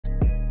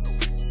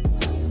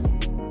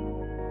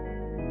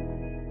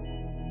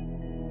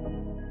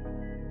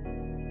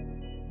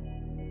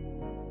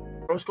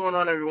What's going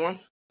on, everyone?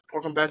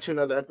 Welcome back to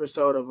another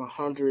episode of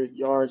 100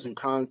 Yards in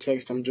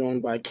Context. I'm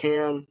joined by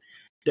Cam,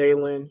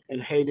 Dalen,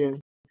 and Hayden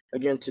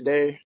again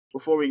today.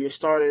 Before we get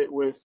started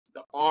with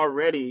the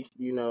already,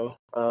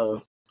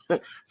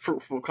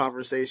 fruitful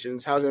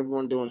conversations, how's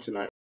everyone doing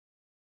tonight?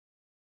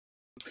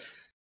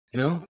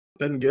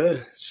 Been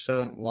good. Just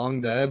a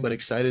long day, but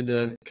excited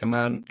to come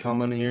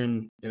on here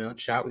and,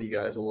 chat with you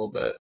guys a little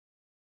bit.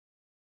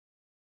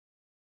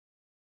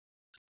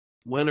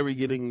 When are we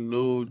getting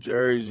new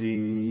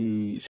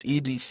jerseys?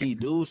 EDC,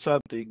 do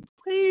something,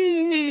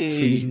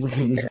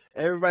 please.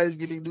 Everybody's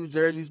getting new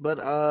jerseys but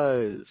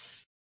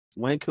us.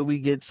 When could we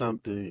get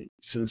something?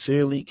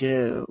 Sincerely,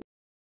 Cam.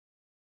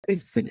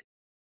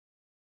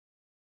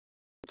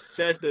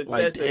 Says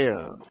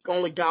the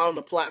only guy on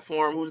the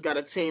platform who's got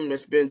a team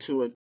that's been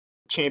to a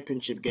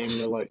championship game in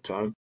their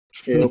lifetime.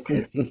 Yeah,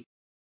 okay.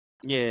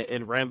 Yeah,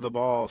 and ran the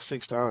ball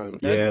 6 times.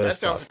 That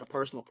sounds like a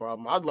personal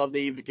problem. I'd love to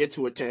even get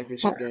to a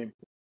championship game.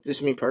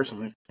 Just me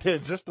personally.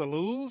 Just to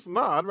lose?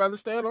 Nah, I'd rather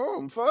stay at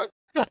home. Fuck.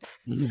 Yes,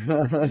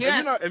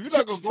 if you're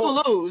not gonna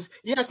go lose,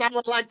 yes, I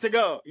would like to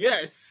go.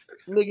 Yes,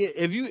 nigga,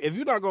 if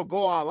you're not gonna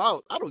go all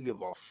out, I don't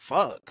give a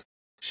fuck.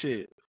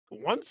 Shit,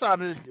 one side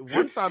of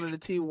the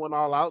team went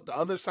all out, the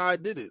other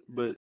side did it.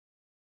 But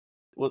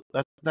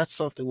that's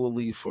something we'll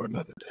leave for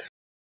another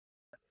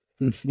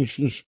day.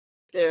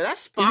 Yeah,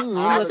 that's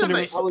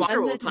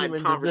spiral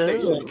type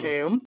conversations,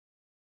 Cam.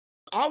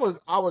 I was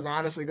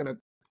honestly gonna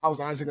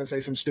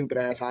say some stupid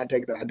ass hot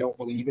take that I don't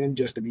believe in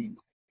just to be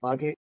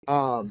fuck it.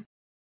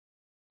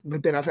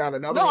 But then I found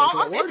another. No,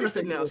 I'm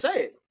interested now.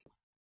 Say it.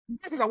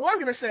 Because I was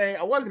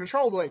gonna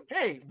troll, like,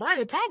 hey,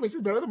 Brian Thomas is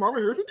better than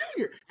Marvin Harrison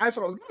Jr. That's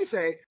what I was gonna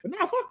say. But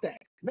now fuck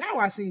that. Now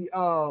I see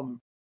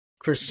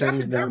Chris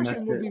Sims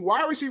Jefferson will be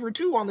wide receiver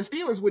 2 on the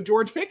Steelers with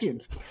George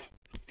Pickens.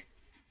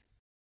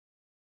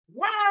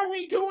 Why are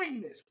we doing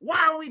this?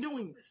 Why are we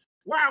doing this?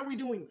 Why are we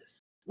doing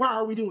this? Why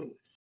are we doing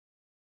this?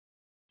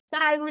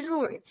 Why are we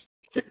doing this?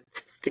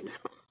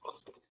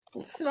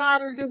 Why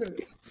are we doing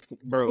this?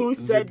 Bro, who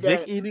said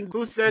that?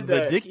 Who said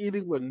that? The dick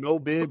eating with no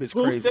bib is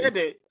crazy. Who said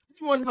it?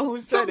 Just want to know who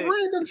said it.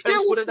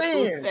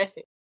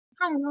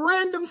 Some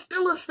random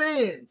Steelers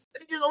fans.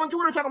 They just on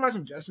Twitter talking about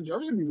some Justin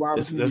Jefferson be wild.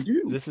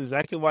 This is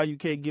exactly why you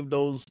can't give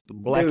those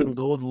black and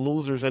gold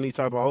losers any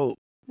type of hope.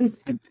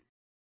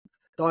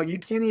 Dog, you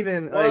can't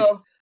even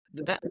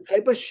the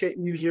type of shit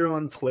you hear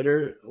on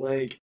Twitter.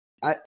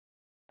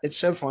 It's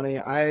so funny.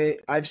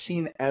 I've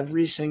seen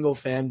every single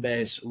fan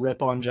base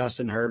rip on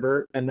Justin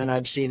Herbert, and then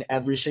I've seen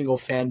every single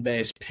fan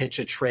base pitch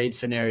a trade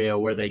scenario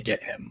where they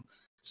get him.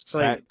 It's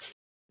like,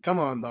 come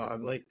on,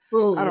 dog. Like,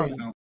 I don't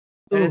know.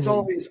 And it's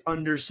always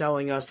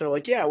underselling us. They're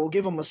like, yeah, we'll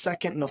give him a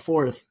second and a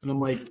fourth. And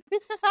I'm like,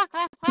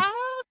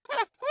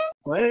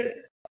 what?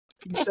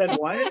 You said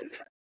what?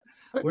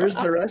 Where's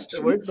the rest?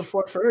 Where's the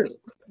first?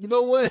 You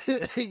know what?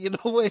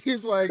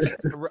 Here's why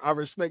I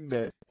respect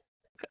that.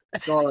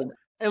 Dog.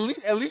 At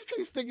least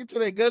he's sticking to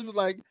their guns.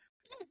 Like,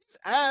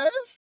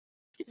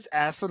 he's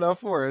ass enough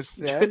for us.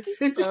 Yeah,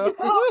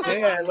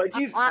 like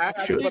he's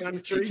ass, but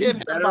I'm sure he's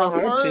better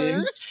on our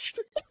team.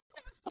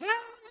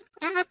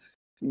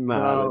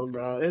 No,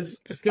 bro. I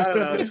don't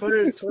know.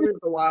 Twitter's the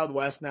Wild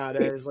West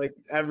nowadays. Like,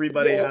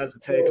 everybody has a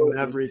take on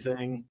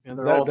everything, and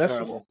they're all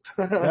terrible.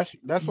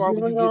 That's why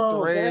when you get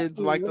threads,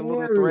 like the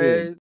little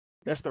thread,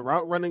 that's the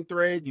route running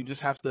thread, you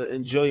just have to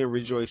enjoy and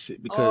rejoice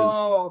it,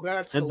 because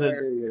that's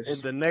hilarious.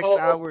 In the next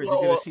hour, you're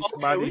going to see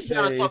somebody say,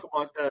 gotta talk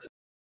about that.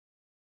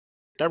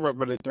 That route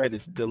running thread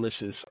is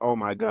delicious. Oh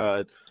my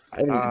god. I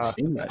haven't even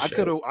seen that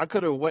shit. I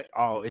could have wait.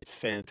 Oh, it's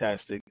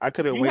fantastic. I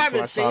couldn't wait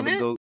till I saw the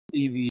GOAT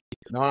TV.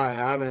 No, I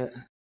haven't.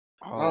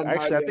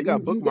 Actually, I think I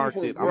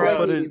bookmarked it. I'm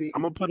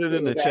gonna put it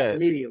in the chat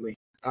immediately.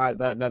 All right,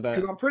 bet.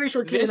 Because I'm pretty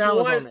sure Keenan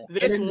Allen's on there.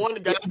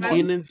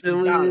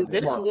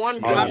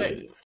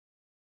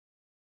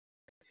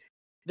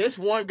 This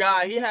one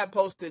guy, he had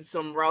posted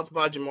some routes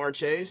by Ja'Marr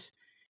Chase,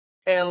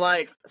 and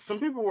like some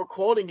people were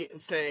quoting it and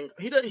saying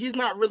he's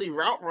not really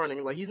route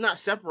running, like he's not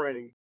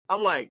separating.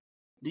 I'm like,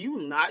 do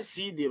you not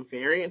see the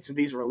variance of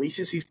these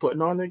releases he's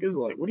putting on niggas?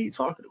 Like, what are you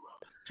talking about?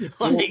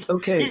 Like,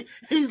 okay,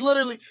 he's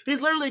literally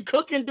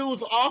cooking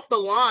dudes off the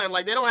line.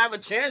 Like, they don't have a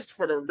chance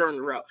during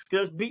the route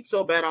because it's beat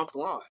so bad off the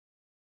line.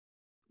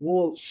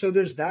 Well, so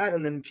there's that,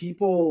 and then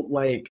people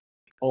like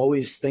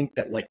always think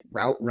that like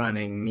route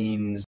running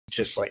means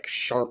just like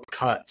sharp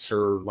cuts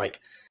or like,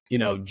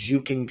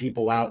 juking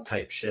people out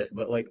type shit.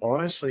 But like,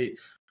 honestly,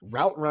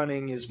 route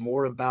running is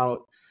more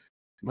about,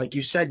 like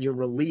you said, your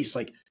release.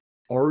 Like,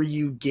 are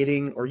you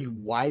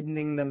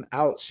widening them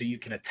out so you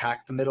can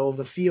attack the middle of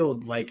the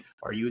field? Like,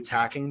 are you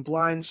attacking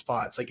blind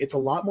spots? Like, it's a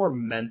lot more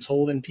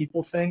mental than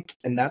people think.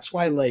 And that's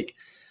why, like,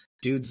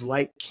 dudes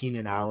like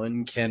Keenan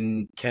Allen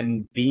can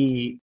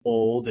be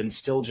old and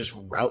still just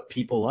route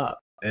people up.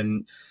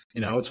 And,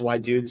 it's why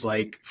dudes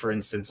like, for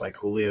instance, like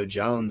Julio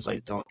Jones,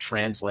 like, don't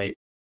translate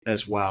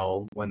as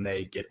well when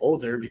they get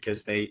older,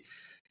 because they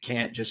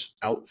can't just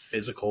out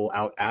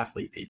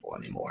athlete people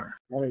anymore.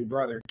 Hey,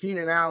 brother,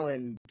 Keenan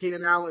Allen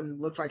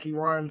looks like he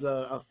runs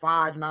a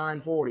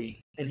 5.9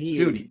 40, and he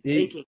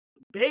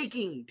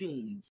baking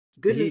teams.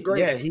 Goodness He,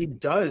 gracious. yeah, he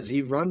does.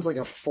 He runs like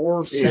a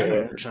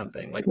 4.7 or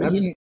something. Like that's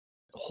He-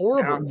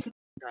 horrible.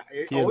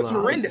 it's lying.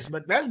 horrendous,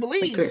 but best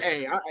believe, Okay.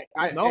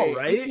 hey, No, hey,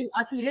 right?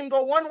 I see him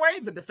go one way,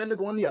 the defender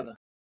going the other.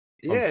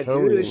 Yeah,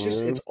 telling dude, you, it's just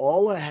man. it's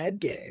all a head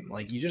game.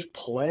 Like you just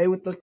play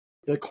with the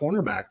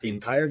cornerback the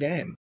entire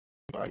game.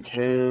 Like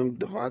him,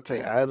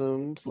 Devontae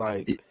Adams,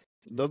 like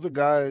those are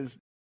guys,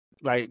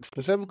 like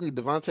specifically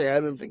Devontae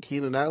Adams and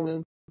Keenan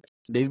Allen.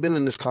 They've been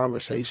in this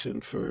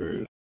conversation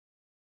for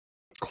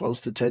close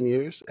to 10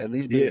 years, at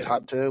least being Yeah.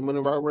 top 10 when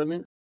route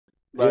running.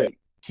 Yeah. Like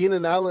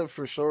Keenan Allen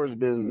for sure has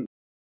been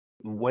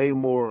way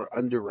more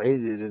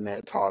underrated in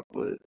that talk,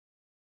 but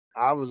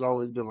I was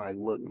always been like,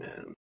 look,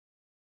 man,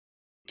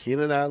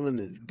 Keenan Allen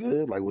is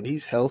good. Like when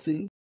he's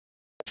healthy,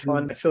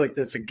 Fun. I feel like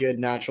that's a good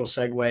natural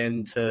segue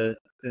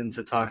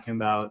into talking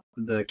about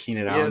the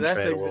Keenan Yeah, Allen that's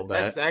trade a little bit.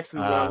 that's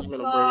actually what I was gonna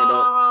bring it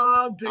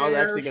up. I was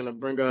actually gonna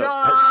bring up.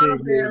 I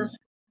figured,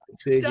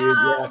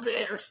 yeah.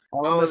 Bears.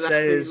 All I I'm gonna was say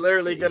actually is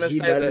literally gonna he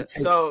say better that.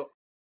 take- So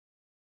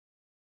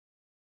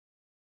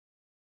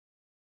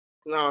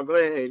no, go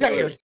ahead. Go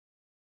ahead.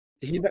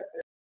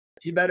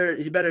 he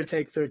better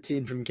take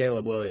 13 from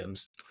Caleb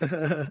Williams.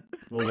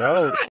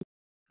 well,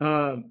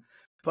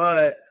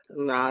 But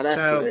Nah, that's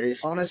so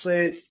hilarious.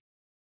 honestly,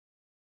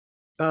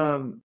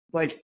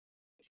 like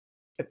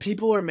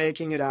people are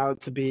making it out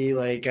to be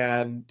like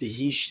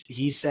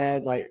he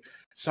said like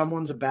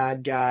someone's a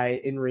bad guy.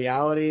 In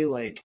reality,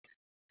 like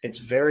it's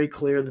very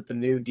clear that the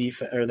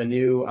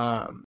new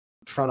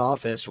front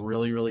office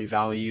really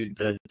valued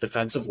the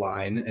defensive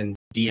line and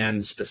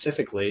DN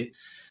specifically.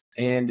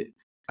 And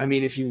I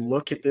mean, if you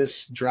look at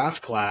this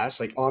draft class,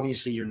 like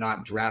obviously you're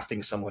not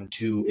drafting someone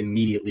to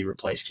immediately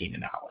replace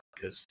Keenan Allen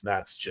because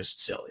that's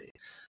just silly.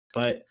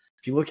 But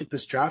if you look at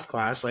this draft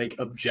class, like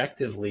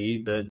objectively,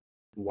 the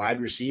wide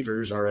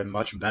receivers are a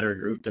much better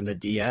group than the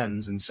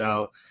DNs. And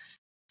so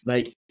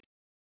like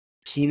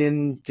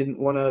Keenan didn't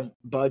want to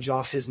budge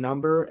off his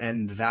number,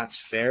 and that's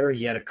fair.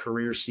 He had a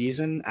career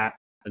season at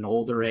an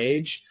older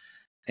age,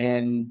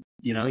 and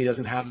you know, he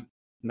doesn't have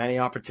many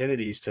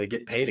opportunities to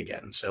get paid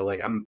again. So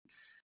like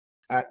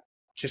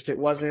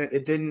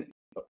it didn't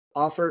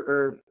offer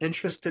or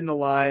interest in the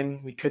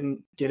line. We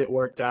couldn't get it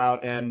worked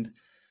out, and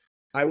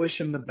I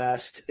wish him the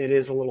best. It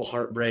is a little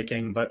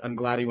heartbreaking, but I'm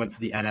glad he went to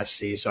the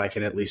NFC, so I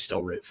can at least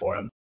still root for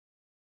him.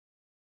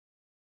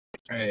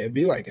 Hey, it'd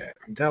be like that.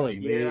 I'm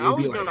telling you. Yeah, it'd I be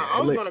was like gonna that.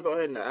 I was gonna go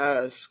ahead and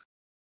ask.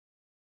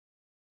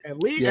 At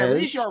least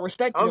Yes. y'all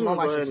respected I was him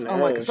gonna go ahead and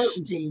unlike a ask.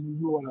 certain team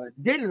who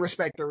didn't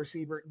respect the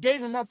receiver,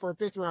 gave him up for a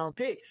 5th-round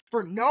pick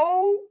for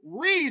no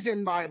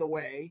reason, by the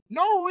way.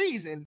 No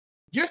reason.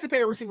 Just to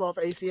pay a receiver off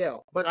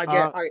ACL. But I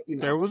get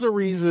there was a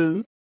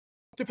reason.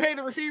 to pay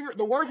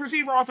the worst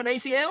receiver off an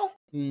ACL?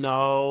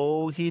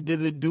 No, he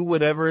didn't do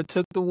whatever it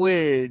took to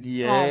win.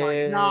 Yeah. Oh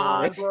my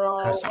god,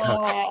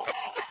 bro.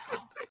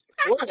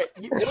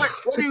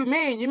 What do you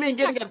mean? You mean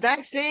getting a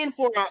vaccine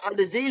for a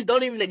disease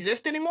don't even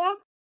exist anymore?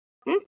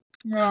 Oh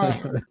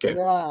my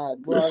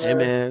god, bro.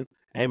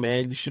 Hey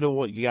man, you should have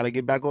won. You got to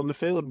get back on the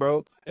field,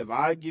 bro. If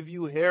I give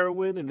you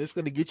heroin and it's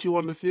gonna get you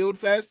on the field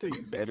faster,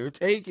 you better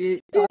take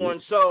it.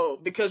 And so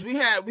because we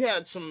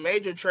had some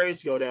major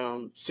trades go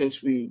down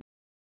since we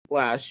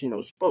last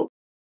spoke.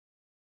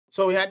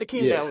 So we had the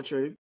Keenan Allen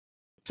trade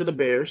to the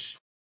Bears.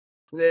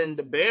 Then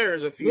the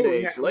Bears a few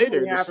days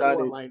later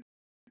decided.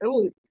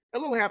 It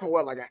only happened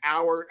like an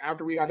hour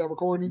after we got done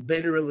recording.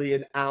 Literally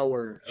an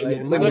hour.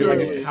 Like,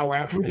 Literally. an hour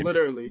after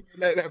Literally.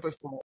 that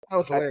episode. That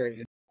was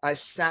hilarious. I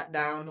sat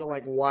down to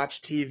like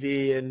watch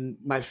TV and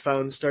my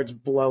phone starts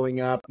blowing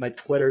up. My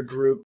Twitter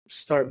group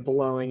start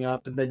blowing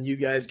up, and then you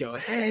guys go,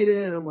 "Hey,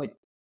 dude!" I'm like,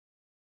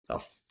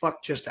 "The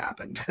fuck just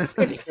happened?"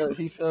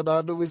 He fell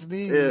down to his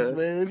knees, Yeah.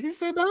 man. He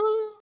said,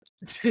 "No."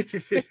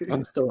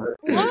 I'm still hurt.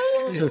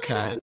 What? It's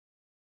okay.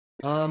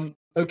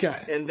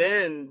 Okay. And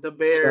then the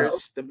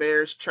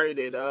Bears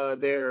traded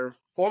their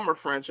former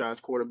franchise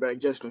quarterback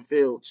Justin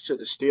Fields to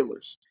the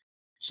Steelers.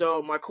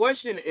 So my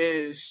question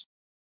is,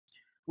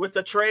 with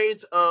the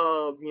trades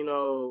of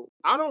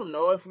I don't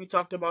know if we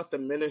talked about the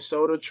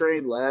Minnesota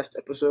trade last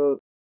episode.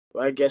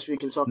 But I guess we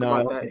can talk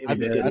No, about that if I we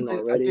did. didn't I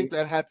already. think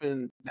that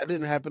happened. That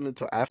didn't happen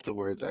until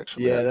afterwards,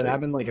 actually. Yeah, I that think.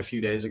 happened like a few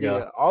days ago.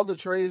 Yeah, all the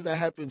trades that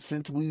happened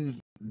since we've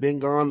been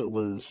gone, it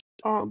was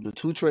the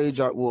 2 trades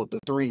the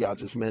 3 y'all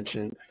just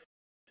mentioned.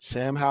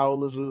 Sam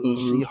Howell is a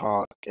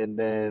Seahawk, and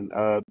then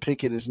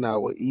Pickett is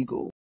now an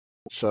Eagle.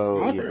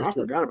 So I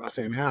forgot about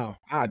Sam Howell.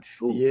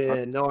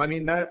 Yeah, no, I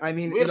mean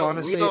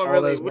honestly, we don't all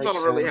really those we make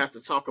don't really sense. have to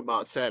talk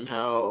about Sam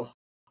Howell.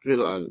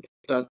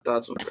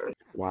 That's okay.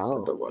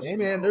 wow. Hey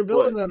man, they're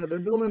building a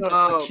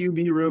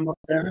QB room up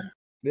there.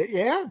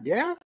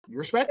 Yeah.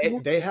 Respectable.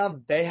 They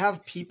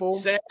have people.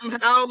 Sam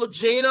Howell,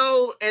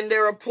 Geno, and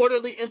they're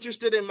reportedly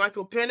interested in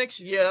Michael Penix.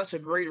 Yeah, that's a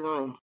great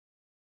room.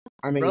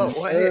 I mean, Bro,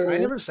 hey, I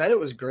never said it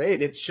was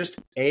great. It's just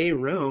a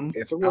room.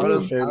 It's a out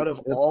room. of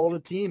all the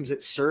teams.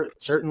 It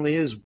certainly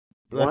is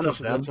one of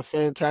them. That's a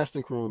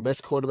fantastic room.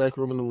 Best quarterback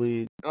room in the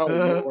league. Oh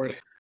Lord.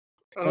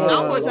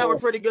 Cowboys have a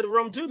pretty good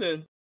room too.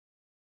 Then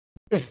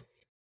a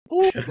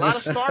lot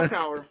of star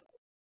power.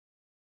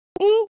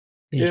 Who?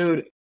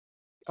 Dude.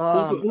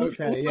 who's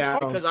Okay, the yeah.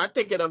 fuck? Because I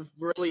think it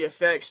really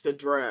affects the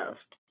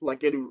draft.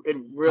 Like it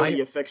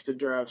really affects the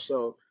draft.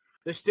 So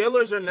the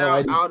Steelers are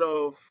now out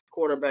of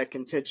quarterback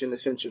contention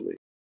essentially.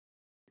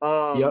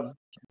 Yep.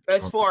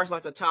 As far as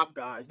like the top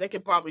guys, they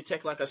could probably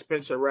take like a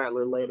Spencer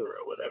Rattler later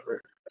or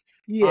whatever.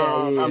 Yeah,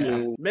 I mean,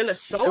 they were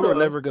Minnesota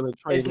never gonna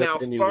trade is now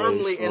him anyway,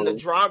 firmly in the so-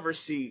 driver's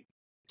seat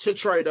to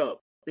trade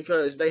up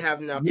because they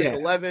have now pick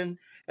 11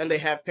 and they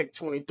have pick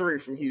 23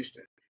 from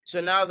Houston.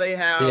 So now they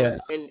have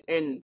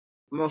in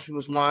most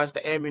people's minds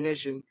the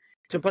ammunition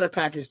to put a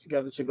package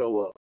together to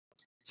go up.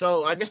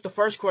 So I guess the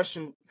first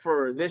question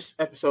for this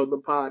episode of the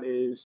pod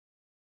is,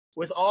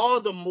 with all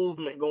the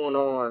movement going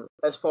on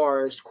as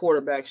far as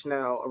quarterbacks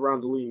now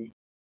around the league,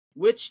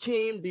 which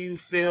team do you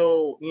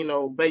feel,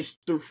 based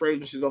through free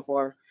agency so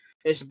far,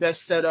 is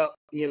best set up,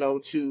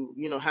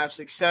 to, have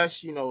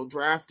success,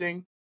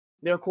 drafting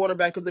their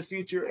quarterback of the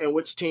future? And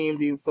which team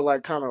do you feel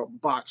like kind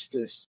of botched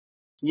this,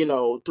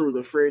 through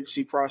the free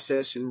agency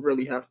process and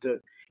really have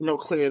to,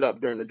 clean it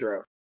up during the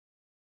draft?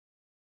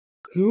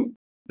 Who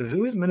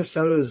is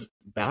Minnesota's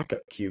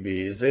backup QB?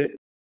 Is it?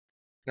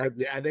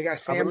 They got I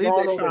Sam believe they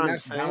Darnold, and signed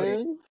that's about it.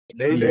 Sam.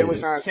 They only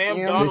signed Sam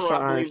Sam. Darnold,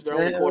 I believe, is their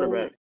only Sam.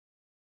 quarterback.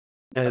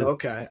 And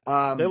Okay.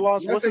 they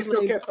lost. Yes, What's they his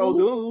still name? kept old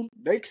dude.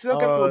 They still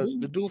kept old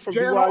The dude. dude from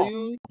Jared Hall.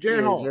 BYU.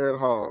 Jared Hall. Jared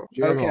Hall.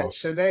 Okay,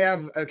 so they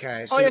have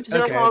Oh yeah,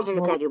 Jared Hall's in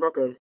the contract.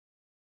 Okay.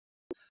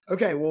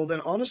 Okay, well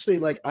then honestly,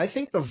 like I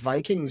think the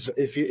Vikings,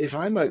 if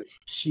I'm a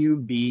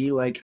QB,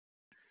 like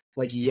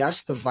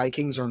yes, the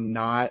Vikings are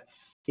not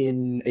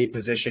in a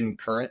position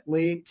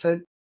currently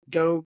to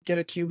go get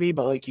a QB,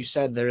 but like you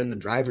said, they're in the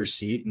driver's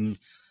seat, and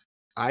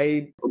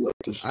I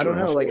don't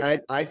know,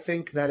 like I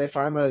think that if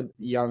I'm a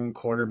young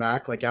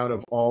quarterback, like out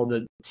of all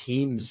the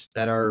teams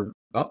that are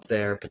up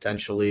there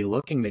potentially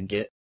looking to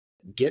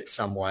get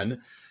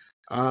someone,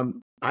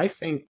 I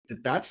think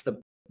that's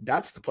the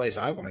place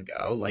I want to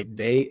go. Like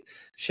they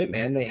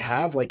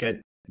have like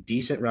a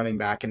decent running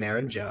back in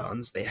Aaron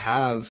Jones. They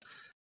have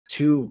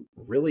two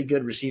really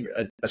good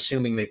receivers,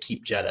 assuming they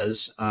keep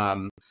Jettas.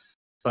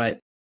 But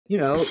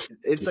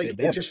it's like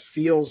it just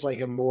feels like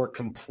a more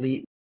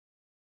complete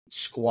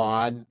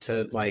squad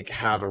to like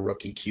have a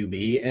rookie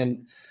QB.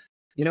 And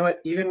you know what?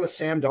 Even with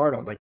Sam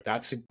Darnold, like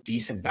that's a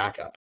decent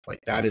backup.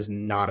 Like that is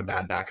not a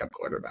bad backup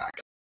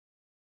quarterback.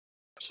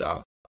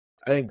 So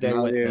I think they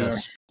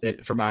witnessed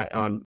it for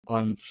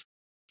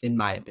in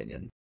my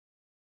opinion.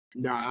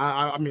 No,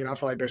 I mean, I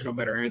feel like there's no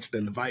better answer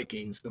than the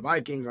Vikings. The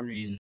Vikings, I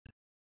mean,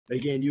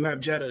 again, you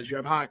have Jettas, you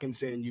have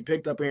Hawkinson, you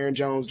picked up Aaron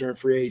Jones during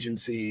free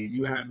agency,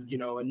 you have,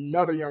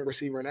 another young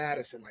receiver in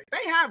Addison. Like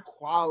they have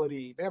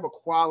quality, they have a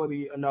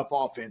quality enough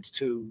offense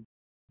to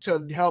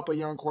help a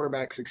young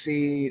quarterback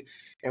succeed.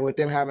 And with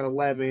them having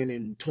 11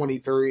 and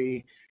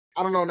 23,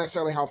 I don't know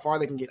necessarily how far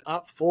they can get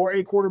up for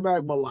a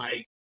quarterback, but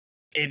like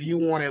if you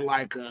wanted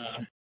like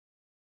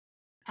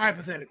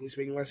hypothetically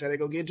speaking, let's say they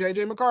go get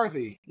JJ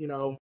McCarthy,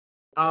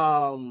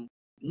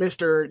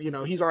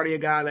 Mr. He's already a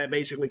guy that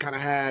basically kind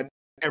of had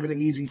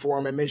everything easy for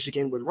him at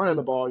Michigan with running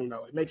the ball.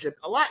 It makes it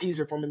a lot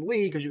easier for him in the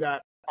league because you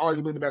got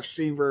arguably the best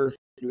receiver,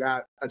 you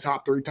got a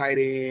top 3 tight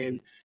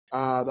end,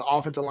 the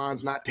offensive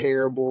line's not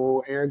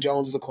terrible. Aaron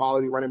Jones is a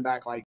quality running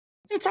back. Like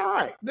it's all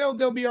right.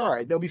 They'll be all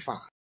right. They'll be fine.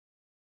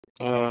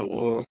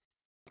 Well,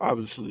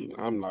 obviously,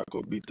 I'm not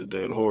gonna beat the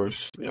dead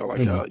horse.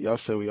 Y'all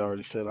said we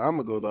already said. I'm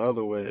gonna go the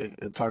other way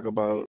and talk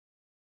about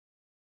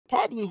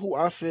probably who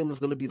I feel is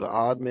gonna be the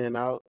odd man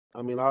out.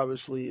 I mean,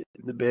 obviously,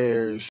 the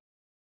Bears.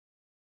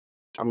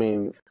 I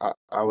mean,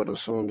 I would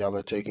assume y'all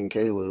are taking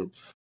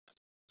Caleb's.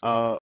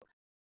 I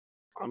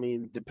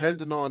mean,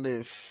 depending on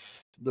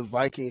if the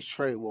Vikings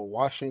trade with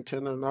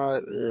Washington or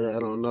not, I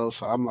don't know.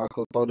 So I'm not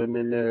gonna throw them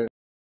in there.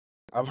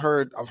 I've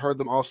heard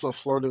them also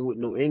flirting with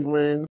New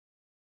England,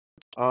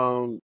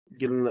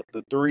 getting up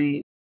to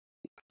 3.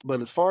 But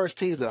as far as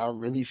teams that I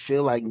really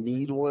feel like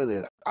need one,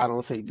 and I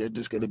don't think they're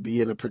just gonna be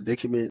in a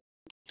predicament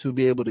to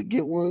be able to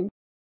get one.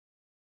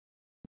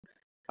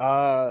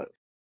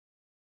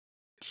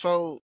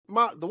 So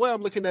the way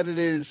I'm looking at it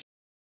is,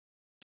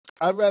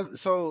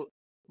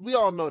 we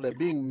all know that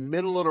being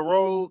middle of the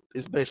road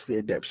is basically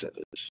a depth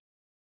sentence.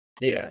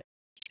 Yeah.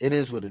 It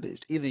is what it is.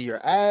 Either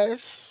you're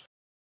ass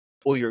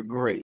or you're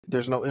great.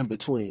 There's no in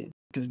between.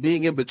 Because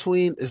being in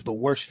between is the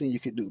worst thing you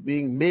can do.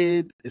 Being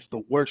mid is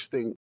the worst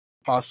thing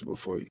possible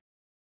for you.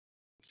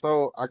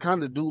 So I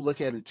kind of do look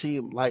at a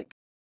team like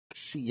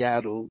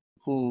Seattle,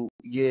 who,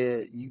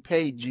 you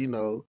pay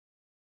Geno,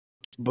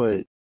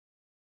 but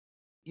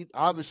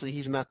obviously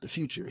he's not the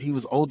future. He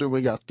was older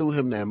when y'all threw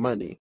him that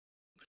money.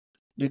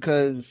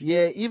 Because,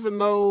 even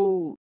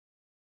though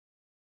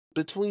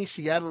between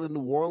Seattle and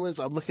New Orleans,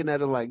 I'm looking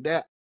at it like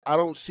that, I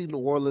don't see New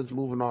Orleans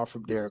moving off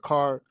from Derek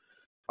Carr.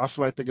 I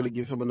feel like they're going to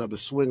give him another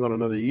swing on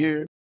another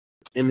year.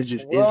 And it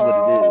just is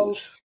what it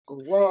is.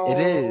 It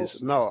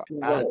is. No,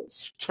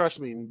 trust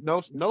me,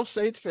 no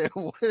Saints fan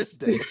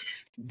would.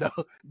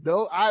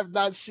 No, I've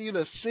not seen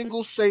a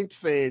single Saints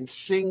fan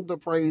sing the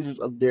praises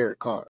of Derek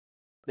Carr.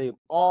 They've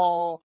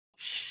all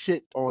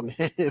shit on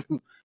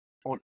him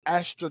on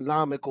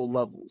astronomical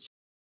levels.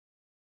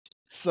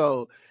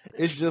 So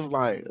it's just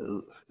like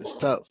it's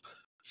tough.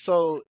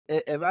 So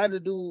if I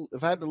had to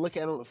look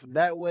at it from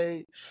that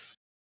way,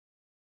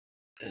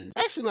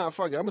 actually not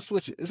fuck it. I'm gonna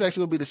switch it. It's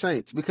actually gonna be the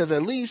Saints because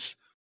at least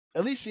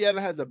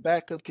Seattle has a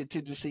backup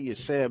contingency in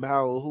Sam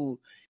Howell, who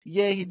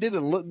he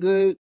didn't look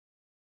good,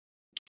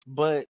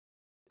 but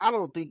I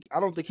don't think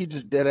he's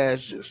just dead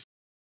ass just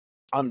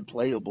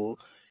unplayable.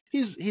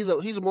 He's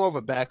more of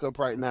a backup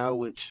right now,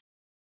 which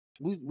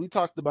we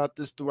talked about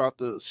this throughout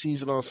the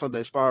season on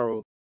Sunday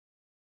Spiral.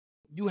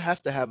 You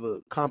have to have a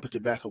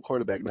competent backup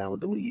quarterback now in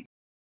the league.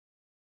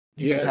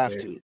 You just have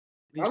to.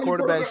 These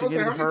quarterbacks are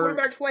getting hurt. How many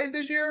quarterbacks played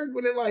this year?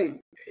 When it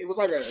was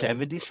like a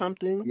 70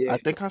 something. Yeah. I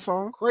think I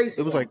saw crazy.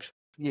 It was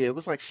it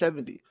was like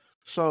 70.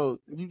 So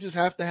you just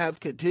have to have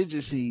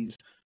contingencies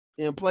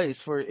in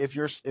place for if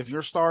your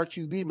star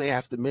QB may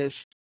have to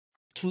miss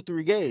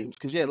 2-3 games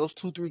because those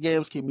 2-3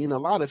 games can mean a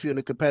lot if you're in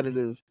a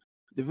competitive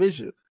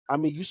division. I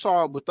mean, you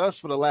saw it with us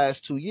for the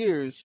last 2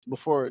 years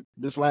before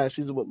this last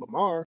season with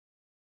Lamar.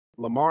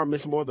 Lamar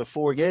missed more than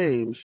 4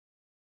 games,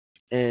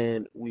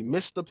 and we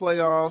missed the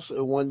playoffs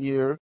in 1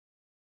 year,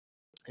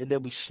 and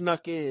then we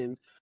snuck in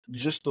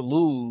just to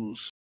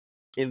lose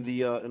in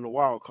the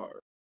wild card.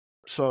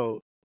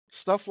 So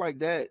stuff like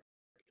that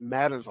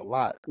matters a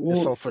lot. And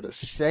so for the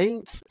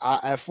Saints,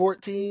 at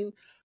 14,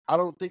 I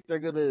don't think they're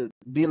gonna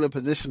be in a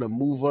position to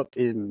move up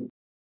and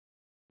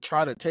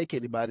try to take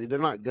anybody. They're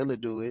not gonna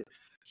do it.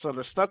 So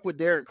they're stuck with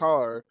Derek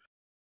Carr.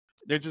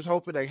 They're just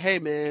hoping like, hey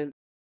man,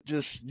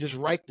 just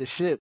right the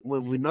ship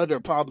when we know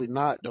they're probably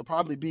not. They'll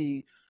probably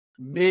be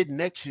mid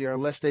next year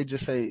unless they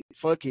just say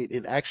fuck it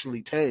and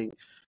actually tank.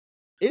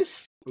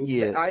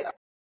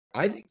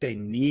 I think they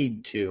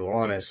need to,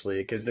 honestly,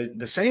 because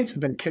the Saints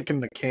have been kicking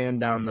the can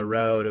down the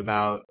road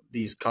about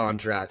these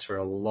contracts for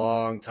a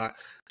long time.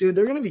 Dude,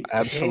 they're going to be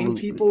paying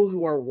people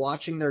who are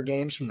watching their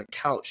games from the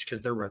couch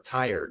because they're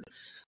retired.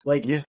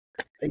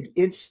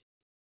 It's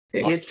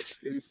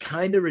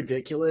kind of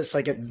ridiculous.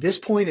 Like, at this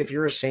point, if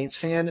you're a Saints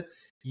fan,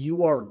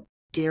 you are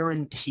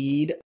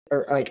guaranteed,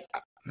 or like,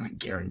 not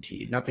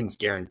guaranteed, nothing's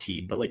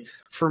guaranteed, but like,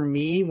 for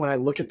me, when I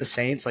look at the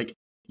Saints, like,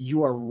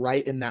 you are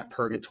right in that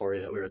purgatory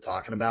that we were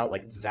talking about.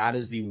 Like, that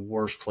is the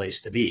worst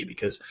place to be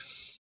because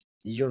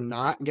you're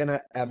not going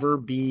to ever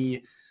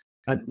be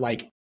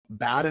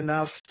bad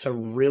enough to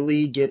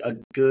really get a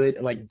good,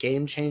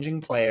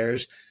 game-changing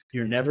players.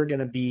 You're never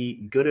going to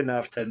be good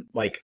enough to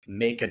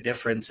make a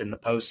difference in the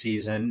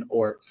postseason,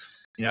 or,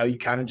 you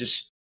kind of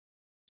just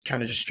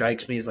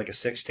strikes me as like a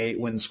 6 to 8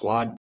 win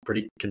squad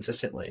pretty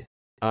consistently.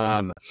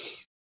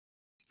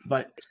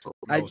 But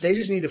they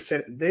just need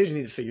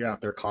to figure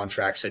out their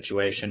contract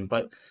situation.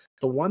 But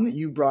the one that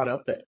you brought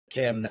up, that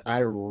Cam, that I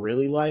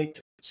really liked,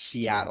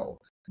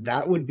 Seattle.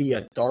 That would be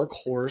a dark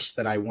horse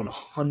that I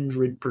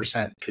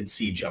 100% could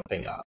see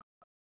jumping up.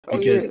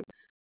 Because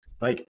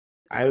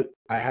I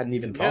hadn't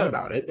even thought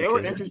about it. They were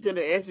interested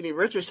in Anthony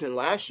Richardson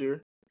last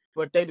year,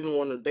 but they didn't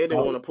want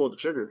to pull the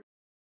trigger.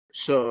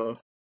 So,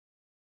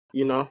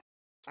 I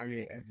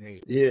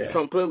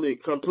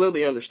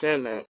completely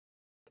understand that.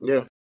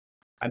 Yeah.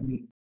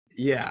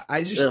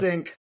 I just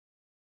think,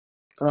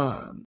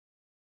 I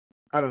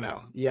don't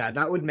know. Yeah,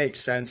 that would make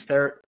sense.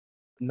 They're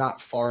not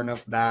far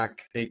enough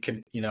back. They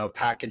could,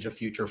 package a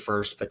future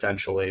first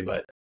potentially,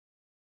 but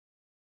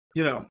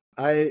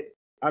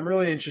I'm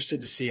really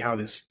interested to see how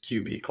this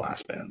QB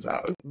class pans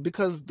out.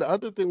 Because the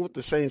other thing with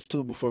the Saints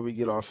too, before we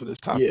get off of this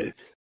topic,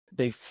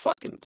 they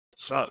fucking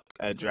suck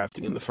at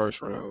drafting in the first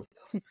round.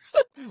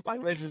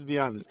 Let's just be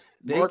honest.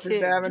 They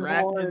can't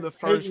draft in the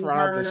first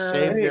round to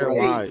save their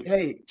lives.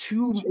 Hey,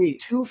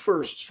 two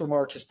firsts for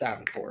Marcus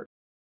Davenport.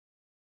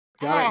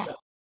 Gotta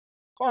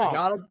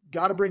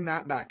bring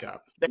that back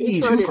up. They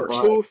traded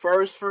 2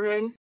 firsts for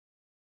him.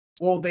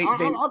 Well,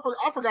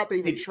 I forgot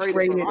they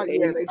traded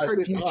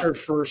a future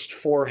first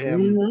for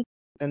him,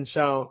 and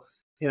so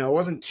it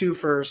wasn't 2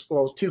 firsts.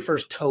 Well, 2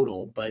 firsts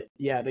total, but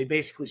yeah, they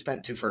basically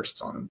spent 2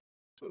 firsts on him.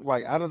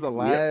 Out of the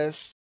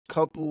last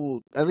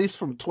couple, at least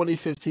from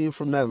 2015,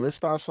 from that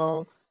list I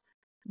saw,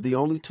 the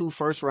only 2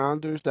 first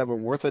rounders that were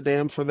worth a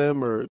damn for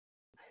them are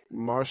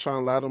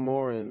Marshawn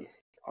Lattimore and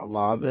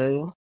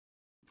Olave.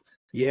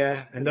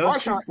 Yeah, and those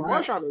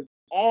Marshawn is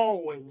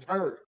always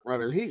hurt,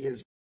 brother. He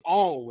is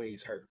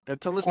always hurt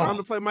until it's time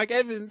to play Mike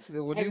Evans.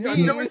 Until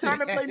it's time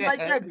to play Mike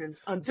Evans.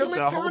 Until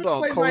it's time to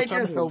play Mike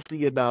Evans.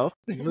 Healthy enough.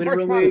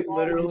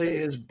 Literally,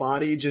 his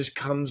body just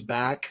comes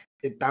back.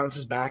 It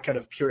bounces back out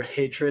of pure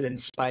hatred and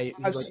spite.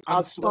 He's like,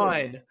 I'm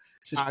fine.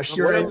 Just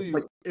pure.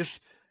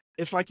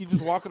 It's like you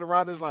just walking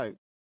around. It's like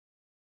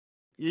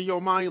in your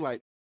mind, you're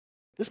like,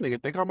 this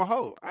nigga think I'm a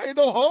hoe. I ain't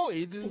no hoe.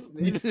 He's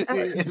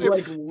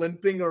like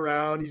limping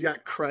around. He's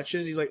got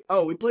crutches. He's like,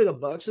 oh, we play the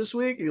Bucks this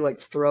week. He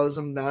throws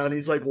them down.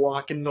 He's like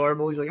walking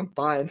normal. He's like, I'm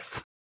fine.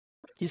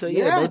 He said,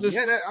 I've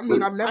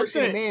never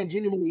seen a man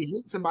genuinely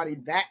hit somebody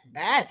that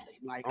badly.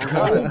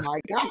 Oh my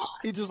God.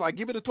 He's just like,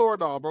 give me the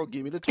Toradol, bro.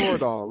 Give me the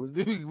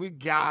Toradol. We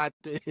got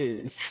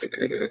this.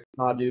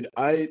 Dude,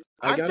 I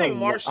think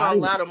Marshawn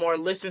Lattimore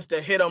listens to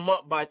 "Hit 'Em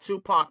Up" by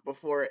Tupac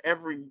before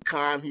every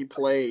time he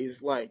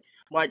plays.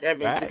 Mike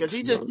Evans, because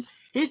Facts,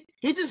 man.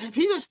 he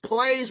just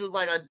plays with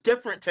like a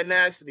different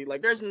tenacity.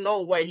 Like there's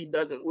no way he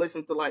doesn't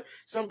listen to like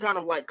some kind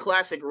of like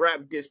classic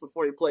rap disc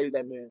before he plays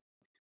that man.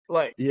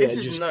 Like Yeah, it's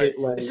just just nuts. get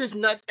like It's just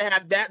nuts to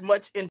have that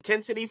much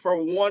intensity for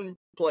one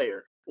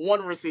player,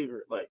 one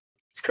receiver. Like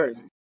it's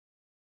crazy.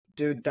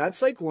 dude,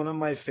 that's like one of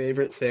my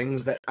favorite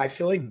things that I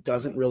feel like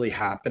doesn't really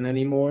happen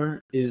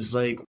anymore is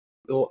like,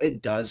 well,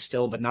 it does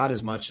still, but not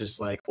as much as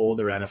like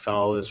older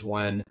NFL is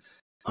when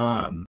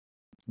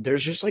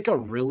there's just like a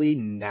really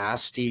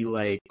nasty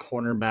like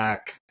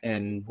cornerback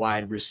and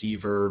wide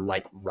receiver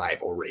like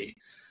rivalry.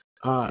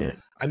 Yeah.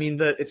 I mean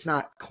it's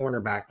not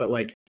cornerback, but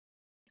like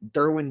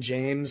Derwin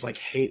James like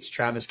hates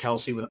Travis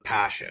Kelce with a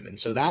passion, and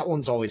so that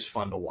one's always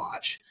fun to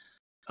watch.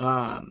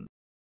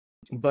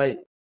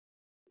 But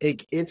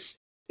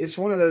it's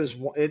one of those.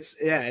 It's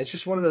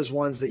just one of those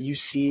ones that you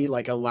see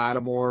like a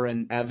Lattimore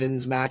and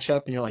Evans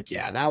matchup, and you're like,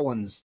 yeah,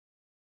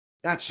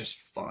 that's just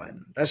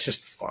fun. That's just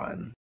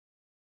fun.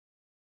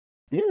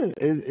 Yeah,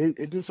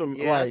 it did some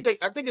Yeah, like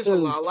I think it's a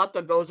lot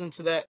that goes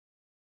into that.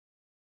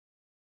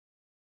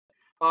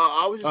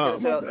 I was just gonna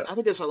say, I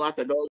think it's a lot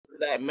that goes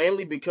into that,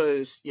 mainly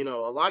because a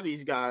lot of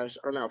these guys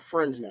are now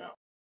friends now.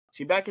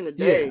 See, back in the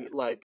day,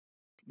 like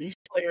these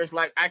players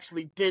like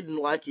actually didn't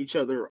like each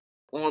other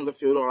on the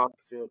field or off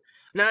the field.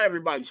 Now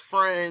everybody's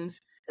friends.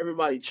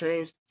 Everybody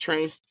trains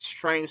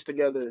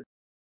together.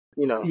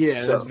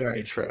 Yeah, so. That's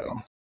very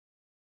true.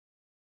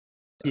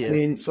 Yeah, I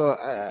mean, so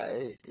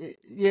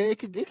it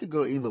could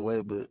go either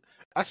way, but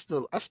I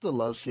still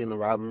love seeing the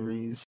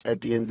rivalries.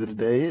 At the end of the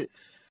day,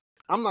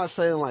 I'm not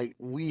saying like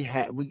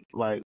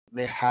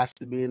they has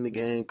to be in the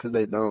game because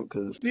they don't.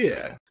 Because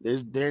yeah,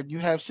 you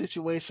have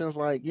situations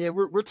like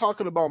we're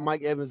talking about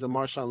Mike Evans and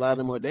Marshawn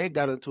Lattimore. They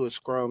got into a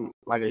scrum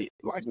like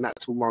not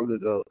too long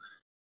ago,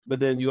 but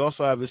then you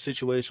also have a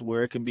situation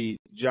where it can be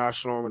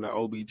Josh Norman or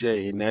OBJ,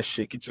 and that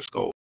shit could just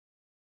go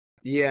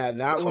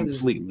that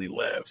completely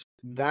left.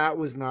 That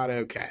was not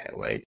okay.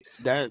 Like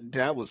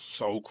that was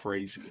so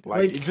crazy.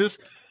 Like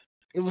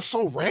it was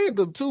so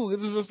random too. It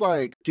was just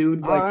like,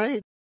 dude, all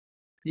right.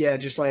 Yeah,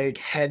 just like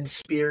head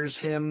spears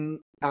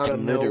him out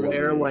of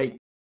nowhere. Like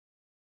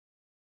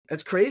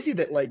it's crazy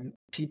that like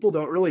people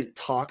don't really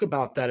talk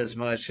about that as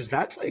much because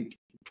that's like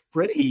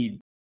pretty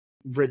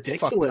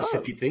ridiculous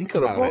if you think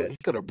about it. He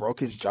could have broke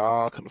his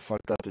jaw. Could have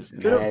fucked up his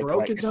neck. Could have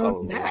broke his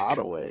own neck. A lot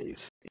of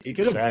ways. He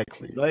could have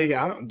like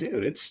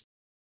it's.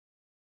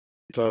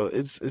 So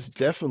it's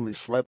definitely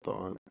slept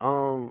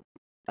on.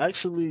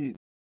 Actually,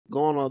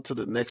 going on to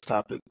the next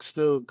topic,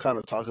 still kind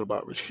of talking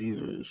about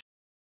receivers.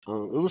 It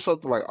was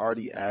something like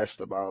Artie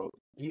asked about.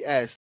 He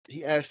asked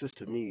this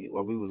to me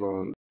while we was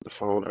on the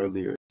phone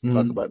earlier,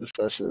 talking about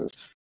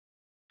discussions.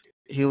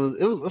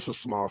 It's a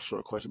small,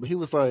 short question, but he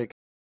was like,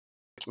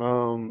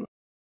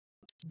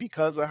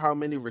 because of how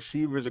many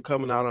receivers are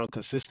coming out on a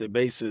consistent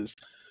basis,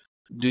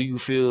 do you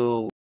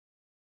feel?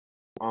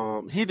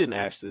 He didn't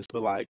ask this,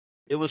 but like.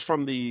 It was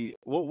from the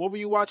what were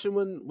you watching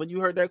when you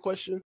heard that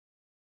question?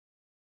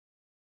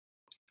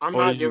 I'm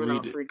not giving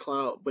out free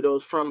clout, but it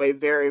was from a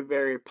very,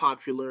 very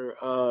popular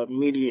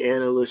media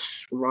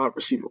analyst, wide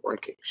receiver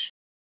rankings.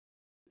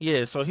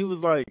 Yeah, so he was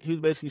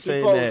basically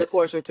saying posed the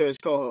question to his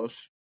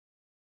co-host.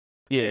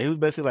 Yeah, he was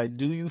basically like,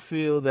 do you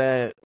feel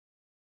that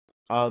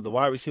the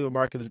wide receiver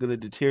market is going to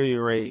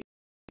deteriorate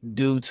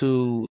due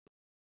to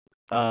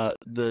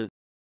the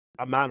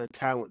amount of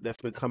talent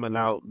that's been coming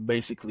out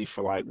basically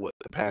for like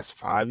the past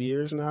 5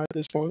 years now at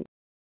this point?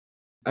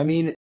 I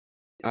mean,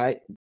 I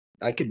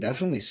could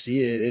definitely see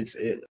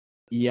it.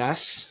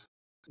 Yes,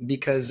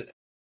 because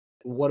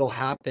what'll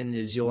happen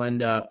is you'll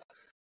end up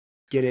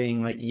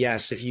getting like,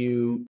 yes, if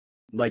you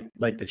like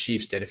the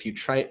Chiefs did, if you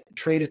trade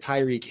a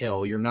Tyreek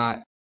Hill, you're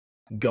not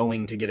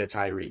going to get a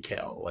Tyreek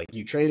Hill. Like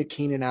you trade a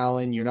Keenan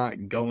Allen, you're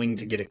not going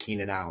to get a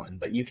Keenan Allen,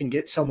 but you can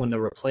get someone to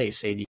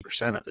replace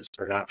 80% of his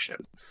production.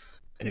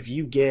 And if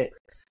you get,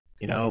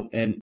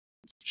 and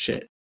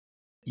shit,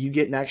 you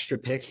get an extra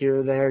pick here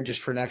or there just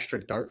for an extra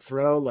dart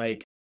throw,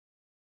 like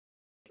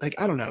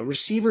I don't know,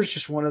 receiver's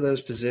just one of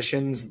those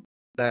positions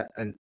that,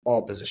 and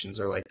all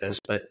positions are like this,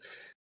 but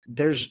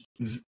there's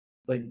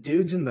like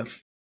dudes in the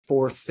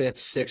 4th, 5th,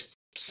 6th,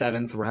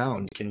 7th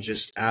round can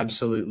just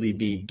absolutely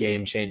be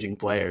game-changing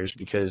players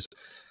because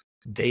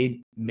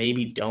they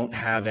maybe don't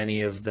have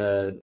any of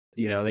the,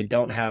 they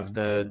don't have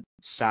the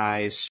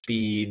size,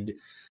 speed,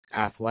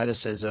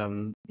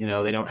 athleticism,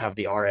 they don't have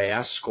the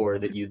RAS score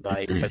that you'd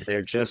like, but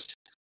they're just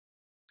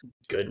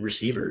good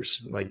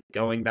receivers. Like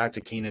going back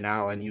to Keenan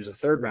Allen, he was a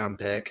 3rd round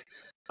pick,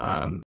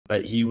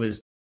 but he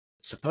was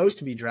supposed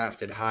to be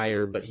drafted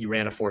higher, but he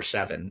ran a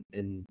 4.7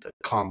 in the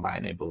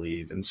combine, I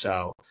believe. And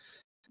so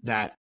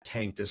that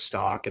tanked his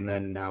stock, and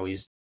then now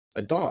he's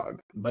a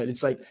dog. But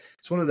it's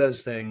one of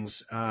those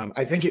things.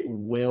 I think it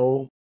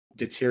will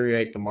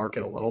deteriorate the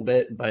market a little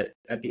bit, but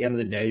at the end of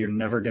the day, you're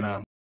never going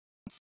to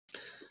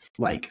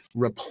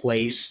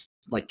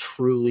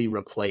truly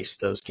replace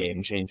those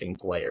game-changing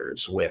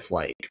players with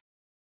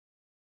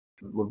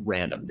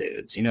random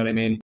dudes. You know what I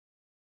mean?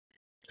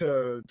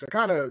 to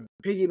kind of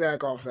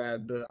piggyback off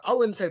that, I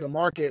wouldn't say the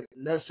market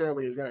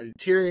necessarily is going to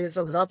deteriorate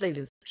itself because I think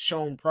it's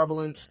shown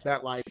prevalence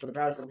that like for the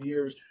past couple of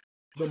years,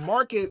 the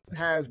market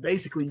has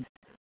basically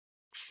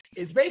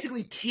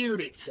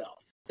tiered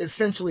itself.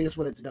 Essentially, is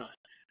what it's done.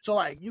 So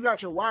like you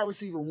got your wide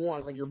receiver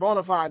ones, like your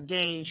bona fide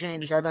game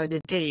changers that are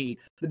get paid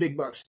the big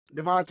bucks.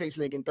 Devontae's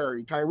making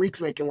 30,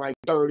 Tyreek's making like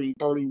 30,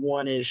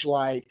 31-ish.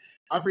 Like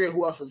I forget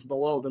who else is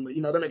below them, but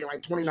you know, they're making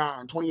like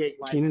 29, 28.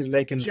 Like Keenan's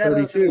making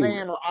Jettas 32. and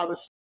Lamb are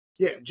obviously,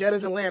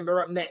 Jettas and Lamb,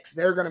 they're up next.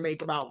 They're gonna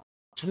make about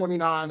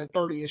 29 and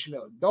 30-ish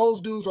million.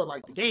 Those dudes are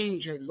like the game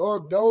changers.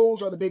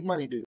 Those are the big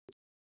money dudes.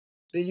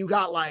 Then you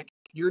got like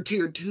your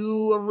tier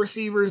 2 of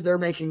receivers, they're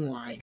making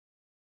like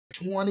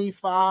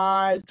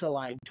 25 to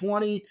like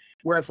 20,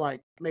 where it's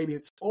like maybe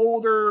it's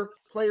older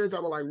players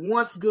that were like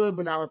once good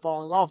but now they're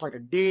falling off, like a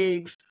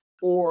Diggs,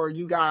 or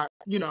you got,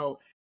 you know,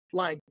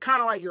 like kind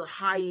of like your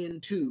high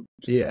end too.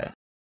 Yeah.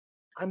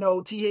 I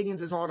know T.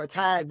 Higgins is on a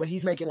tag, but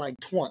he's making like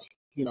 20.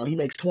 You know, he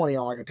makes 20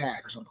 on like a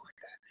tag or something like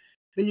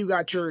that. Then you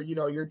got your, you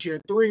know, your tier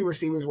 3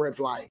 receivers where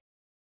it's like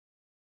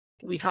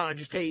we kind of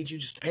just paid you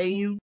just to pay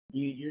you.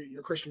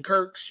 Your Christian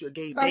Kirks, your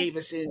Gabe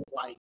Davises,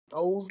 like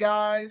those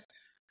guys,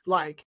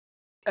 like.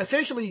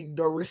 Essentially,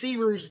 the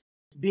receivers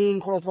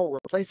being quote unquote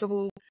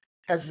replaceable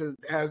has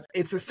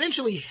it's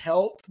essentially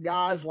helped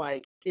guys.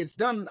 Like it's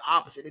done the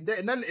opposite.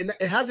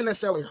 It hasn't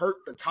necessarily hurt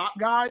the top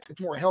guys.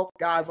 It's more helped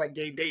guys like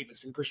Gabe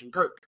Davis and Christian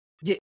Kirk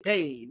get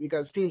paid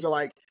because teams are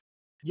like,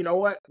 you know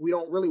what, we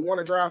don't really want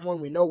to draft one.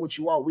 We know what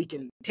you are. We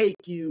can take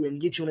you and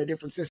get you in a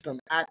different system,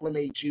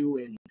 acclimate you,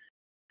 and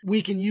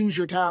we can use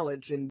your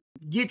talents and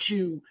get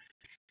you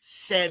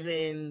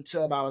 7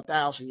 to about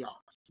 1,000 yards.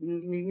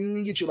 We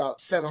can get you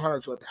about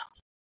 700 to 1,000.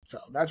 So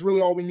that's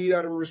really all we need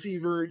out of a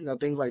receiver, you know,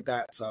 things like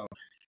that. So,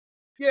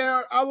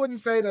 yeah, I wouldn't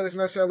say that it's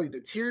necessarily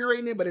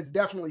deteriorating it, but it's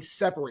definitely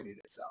separated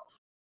itself.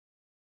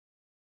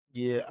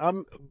 Yeah,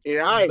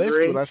 I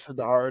agree. What I said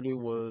already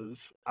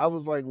was, I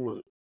was like,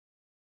 look,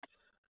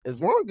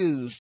 as long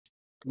as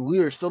we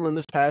are still in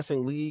this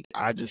passing league,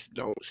 I just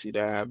don't see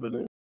that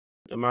happening,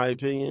 in my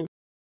opinion.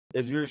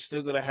 If you're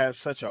still going to have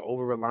such an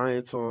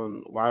over-reliance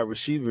on wide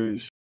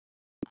receivers,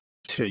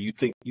 you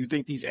think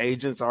these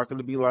agents are going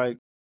to be like,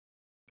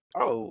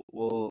 oh,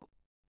 well,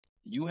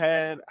 you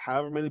had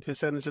however many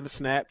percentage of the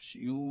snaps,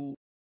 you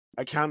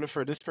accounted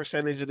for this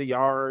percentage of the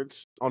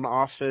yards on the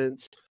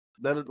offense.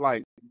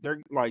 That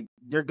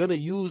they're gonna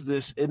use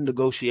this in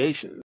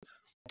negotiations.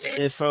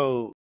 And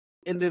so,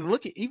 and then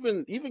look at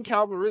even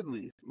Calvin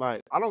Ridley.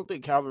 Like, I don't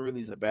think Calvin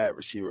Ridley's a bad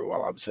receiver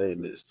while I'm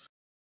saying this.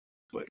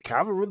 But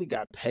Calvin Ridley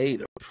got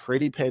paid a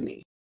pretty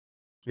penny.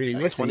 He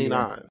missed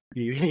 29.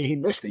 He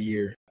missed a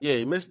year. Yeah,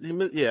 he missed.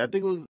 Yeah, I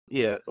think it was.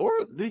 Yeah, or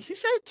did he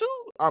say 2?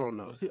 I don't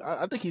know.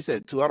 I think he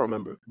said 2. I don't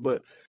remember.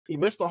 But he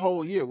missed the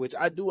whole year, which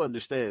I do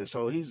understand.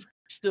 So he's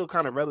still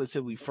kind of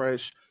relatively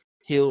fresh,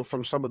 healed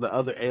from some of the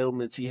other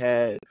ailments he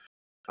had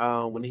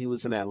when he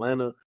was in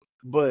Atlanta.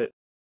 But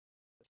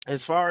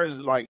as far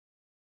as like,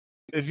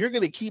 if you're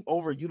gonna keep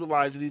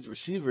overutilizing these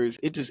receivers,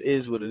 it just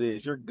is what it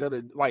is. You're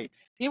gonna like,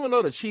 even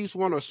though the Chiefs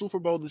won a Super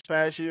Bowl this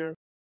past year,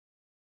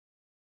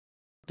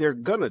 they're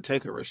gonna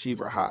take a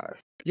receiver high.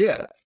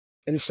 Yeah.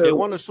 And so they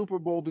won a Super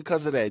Bowl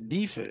because of that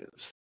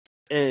defense.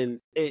 And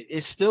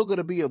it's still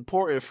gonna be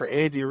important for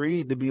Andy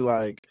Reid to be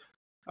like,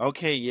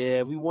 okay,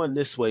 yeah, we won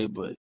this way,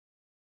 but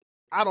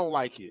I don't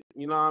like it.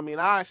 You know what I mean?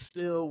 I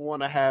still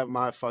want to have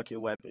my fucking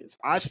weapons.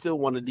 I still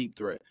want a deep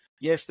threat.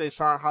 Yes, they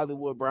signed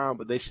Hollywood Brown,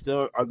 but they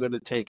still are gonna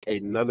take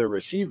another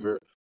receiver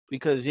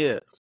because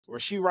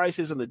Rashee Rice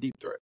isn't a deep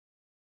threat.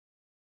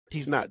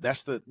 He's not.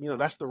 That's the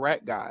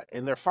rat guy,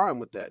 and they're fine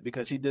with that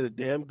because he did a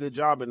damn good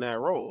job in that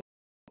role.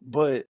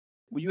 But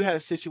when you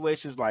have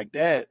situations like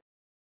that,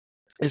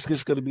 it's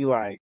just going to be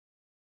like,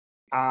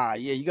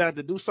 you got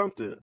to do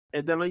something.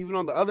 And then even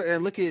on the other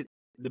end, look at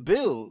the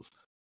Bills.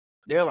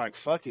 They're like,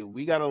 fuck it,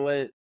 we got to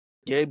let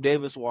Gabe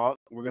Davis walk.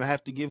 We're going to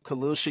have to give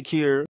Khalil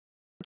Shakir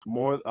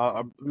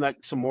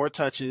some more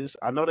touches.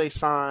 I know they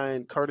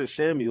signed Curtis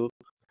Samuel,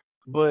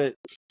 but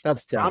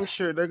that's tough. I'm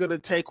sure they're gonna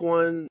take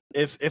one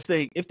if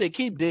they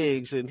keep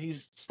Diggs and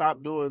he's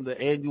stopped doing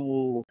the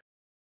annual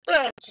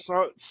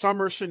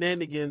summer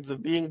shenanigans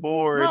of being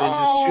bored and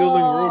just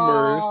fueling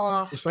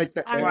rumors. It's like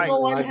that. I'm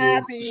so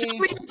unhappy. Show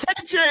me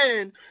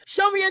attention.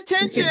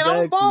 Exactly.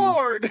 I'm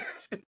bored.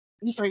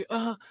 He's like,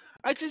 I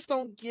just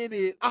don't get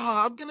it.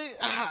 I'm gonna.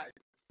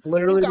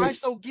 Literally, you guys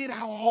don't get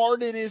how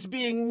hard it is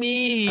being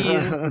me.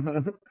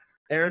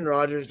 Aaron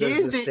Rodgers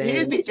does the same.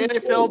 He's the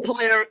NFL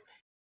player.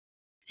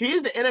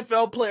 He's the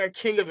NFL player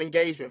king of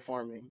engagement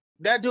for me.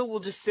 That dude will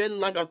just send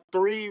like a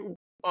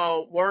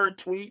 3-word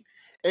tweet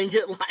and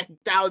get like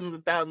thousands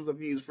and thousands of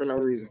views for no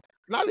reason.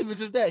 Not even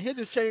just that. He'll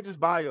just change his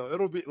bio.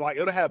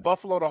 It'll have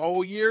Buffalo the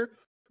whole year.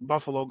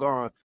 Buffalo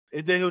gone.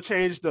 And then he'll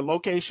change the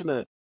location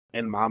to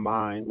in my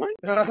mind. Like,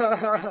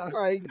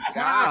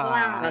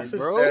 God, that's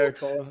bro.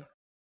 Hysterical.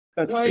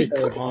 That's like,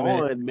 come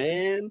on,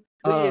 man.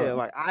 Yeah,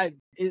 like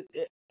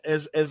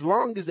as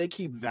long as they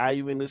keep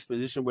valuing this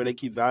position where they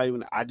keep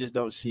valuing, I just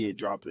don't see it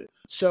dropping.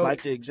 So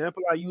Like the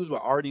example I used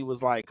with Artie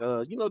was like,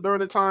 during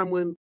the time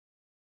when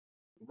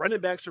running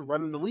backs are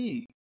running the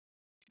league,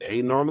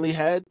 they normally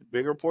had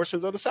bigger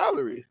portions of the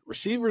salary.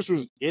 Receivers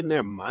were getting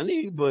their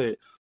money, but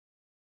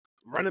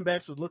running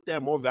backs was looked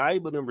at more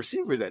valuable than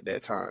receivers at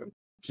that time.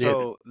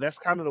 So that's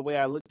kind of the way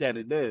I looked at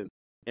it then.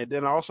 And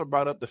then I also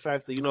brought up the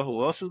fact that, you know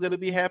who else is going to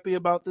be happy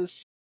about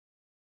this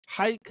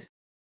hike?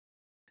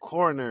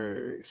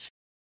 Corners.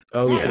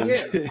 oh Yeah,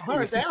 yeah.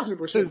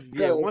 100,000%.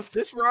 Yeah, once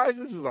this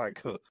rises, it's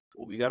like, well,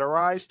 we got to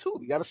rise too.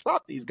 We got to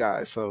stop these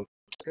guys. So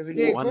Because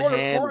again, one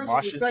hand corners is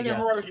washes the second the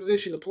other. hardest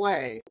position to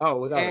play. Oh,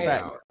 without a And-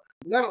 doubt.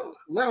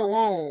 Let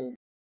alone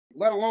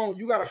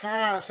you got to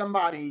find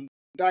somebody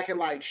that can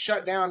like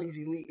shut down these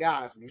elite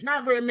guys. There's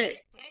not very many.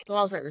 That's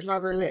all I'm saying. There's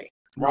not very many.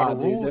 While Nah, the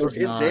dude, rules there's are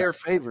in not. their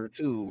favor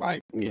too.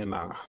 Like,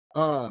 nah.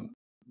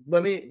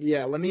 Let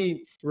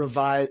me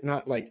revise,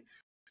 not like,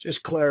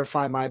 just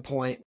clarify my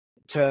point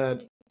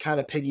to kind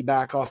of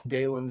piggyback off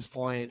Dalen's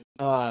point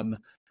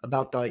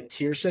about the like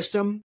tier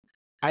system.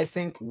 I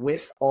think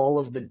with all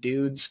of the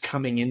dudes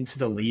coming into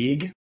the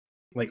league,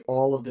 like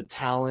all of the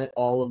talent,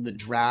 all of the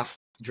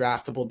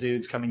draftable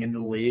dudes coming into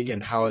the league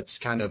and how it's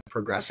kind of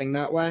progressing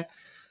that way,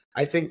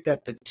 I think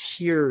that the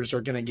tiers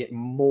are going to get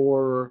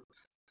more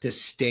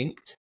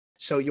distinct.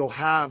 So you'll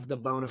have the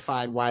bona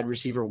fide wide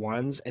receiver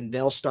ones and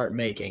they'll start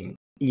making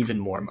even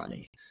more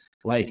money.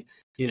 Like,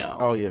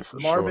 Oh yeah, for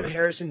Marvin sure.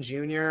 Harrison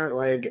Jr.,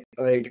 like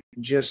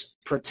just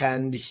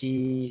pretend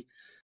he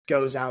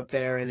goes out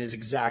there and is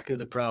exactly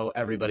the pro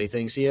everybody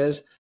thinks he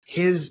is.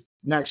 His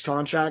next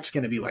contract's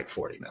going to be like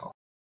 40 mil.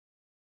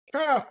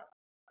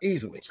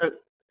 Easily. So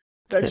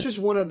that's just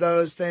one of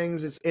those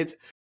things. It's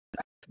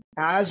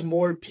as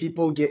more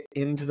people get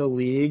into the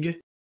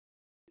league,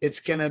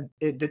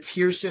 the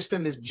tier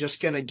system is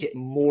just gonna get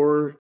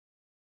more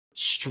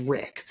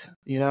strict,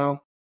 No,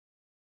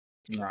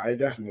 I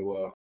definitely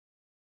will.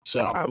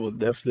 So I will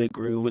definitely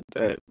agree with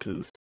that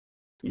because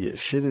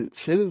shit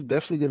is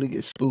definitely gonna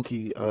get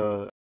spooky.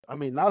 I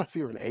mean, not if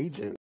you're an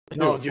agent.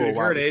 no, For dude, a if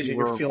you're wide an agent,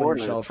 receiver you're or feeling corner,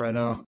 yourself right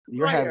now.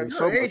 You're Oh, yeah, having if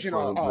so you're an much agent,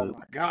 fun. oh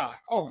my god.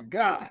 Oh my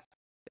god.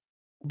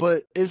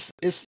 But it's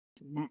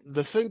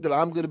the thing that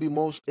I'm going to be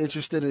most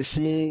interested in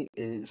seeing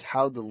is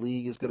how the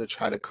league is going to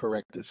try to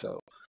correct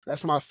itself.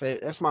 That's my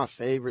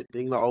favorite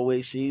thing to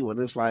always see when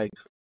it's like,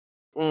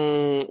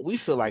 we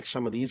feel like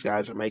some of these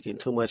guys are making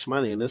too much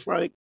money, and it's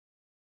like,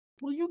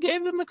 well, you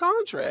gave them the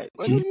contract.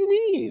 Like, what do you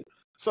mean?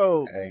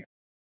 So Hey.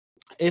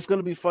 it's going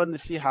to be fun to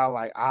see how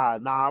like,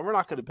 nah, we're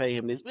not going to pay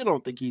him this. We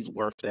don't think he's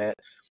worth that.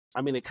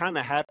 I mean, it kind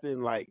of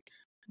happened like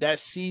that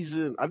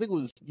season. I think it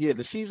was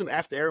the season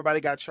after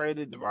everybody got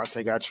traded.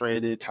 Devontae got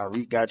traded.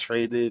 Tyreek got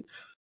traded.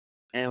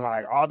 And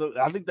like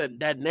I think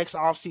that next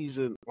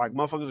offseason, like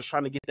motherfuckers was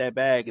trying to get that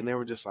bag, and they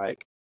were just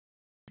like,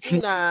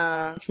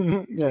 nah,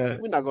 Yeah.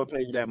 we're not gonna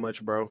pay you that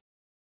much, bro.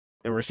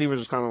 And receivers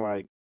was kind of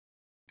like,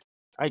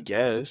 I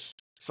guess.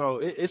 So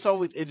it's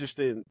always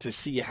interesting to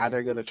see how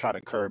they're gonna try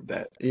to curb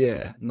that.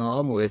 Yeah, no,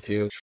 I'm with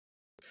you.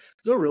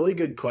 It's a really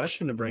good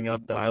question to bring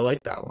up, though. I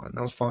like that one.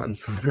 That was fun.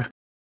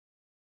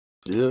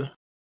 Yeah.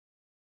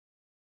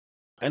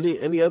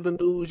 Any other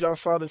news y'all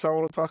saw that y'all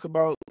want to talk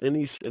about?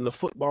 Any in the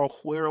football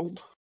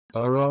world?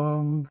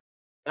 Um,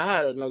 I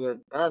had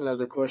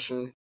another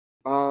question.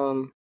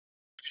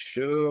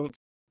 shoot.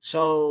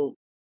 So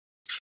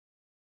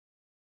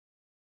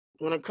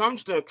when it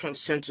comes to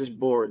consensus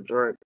boards,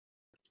 right?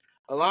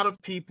 A lot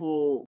of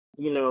people,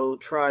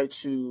 try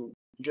to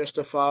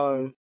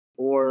justify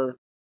or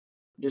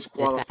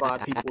disqualify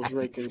people's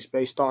rankings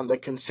based on the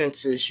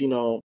consensus,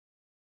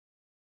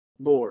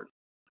 board.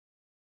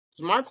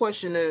 So my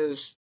question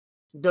is,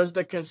 does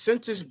the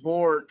consensus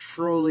board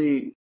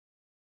truly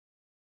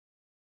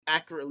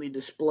accurately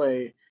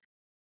display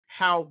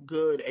how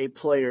good a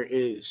player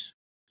is?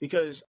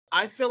 Because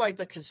I feel like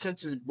the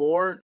consensus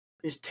board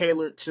is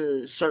tailored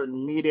to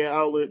certain media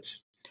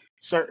outlets,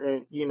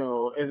 certain,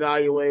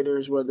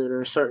 evaluators, whether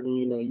they're certain,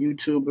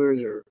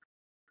 YouTubers or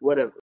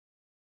whatever.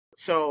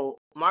 So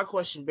my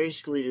question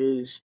basically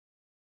is,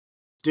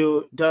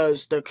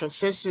 does the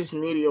consensus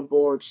media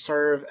board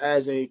serve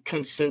as a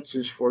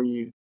consensus for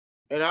you?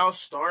 And I'll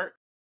start.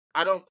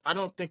 I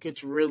don't think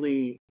it's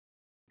really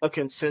a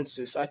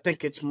consensus. I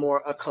think it's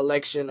more a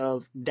collection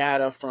of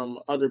data from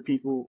other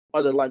people,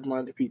 other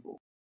like-minded people.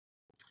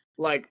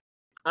 Like,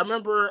 I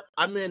remember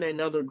I'm in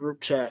another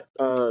group chat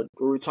where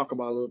we talk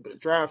about a little bit of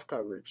draft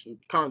coverage and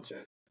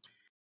content.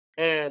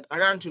 And I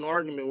got into an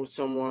argument with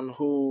someone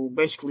who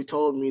basically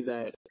told me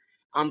that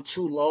I'm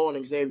too low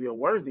on Xavier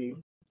Worthy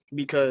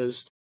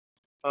because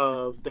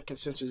of the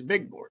consensus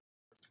big board.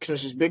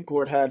 Consensus big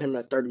board had him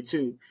at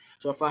 32.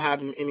 So if I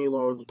have him any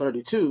lower than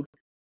 32,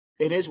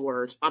 in his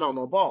words, I don't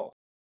know ball.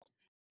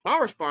 My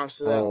response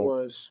to that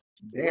was,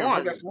 Damn, I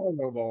one, guess I don't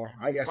know ball.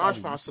 I guess my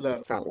response to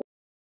that,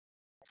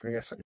 I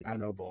guess I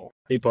know ball.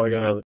 He probably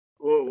gonna.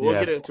 we'll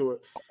Yeah. get into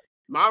it.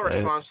 My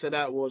response to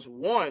that was,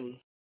 one,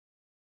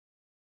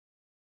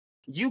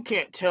 you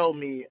can't tell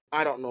me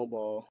I don't know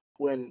ball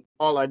when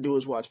all I do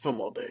is watch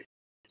film all day.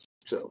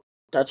 So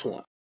that's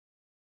one.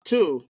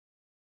 Two,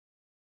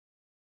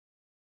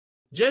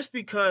 just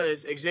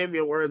because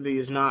Xavier Worthy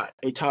is not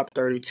a top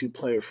 32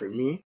 player for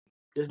me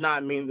does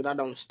not mean that I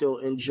don't still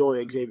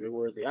enjoy Xavier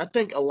Worthy. I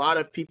think a lot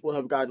of people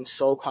have gotten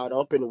so caught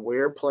up in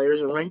where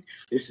players are ranked.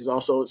 This is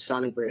also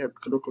sounding very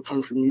hypocritical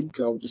coming from me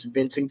because I was just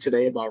venting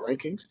today about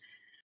rankings.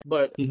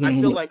 But I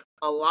feel like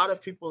a lot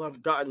of people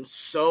have gotten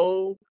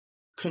so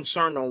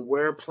concerned on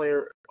where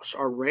players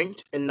are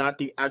ranked and not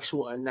the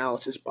actual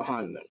analysis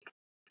behind them.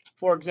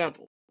 For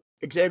example,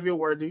 Xavier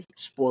Worthy,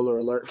 spoiler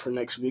alert for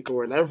next week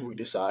or whenever we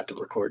decide to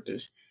record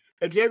this,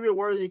 Xavier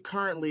Worthy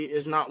currently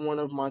is not one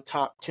of my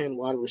top 10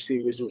 wide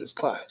receivers in this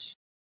class.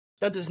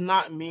 That does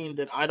not mean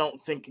that I don't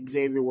think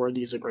Xavier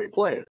Worthy is a great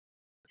player.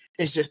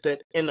 It's just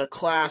that in a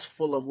class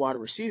full of wide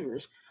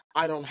receivers,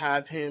 I don't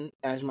have him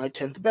as my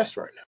 10th best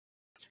right now.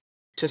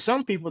 To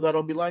some people,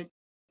 that'll be like,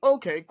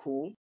 okay,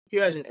 cool. He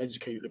has an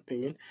educated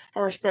opinion.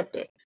 I respect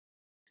that.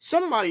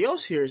 Somebody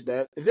else hears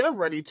that, they're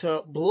ready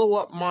to blow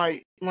up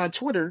my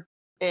Twitter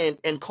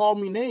and call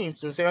me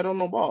names and say I don't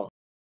know ball.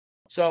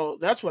 So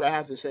that's what I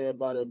have to say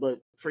about it. But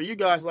for you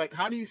guys, like,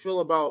 how do you feel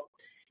about,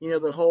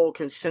 the whole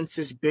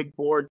consensus big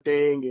board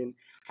thing and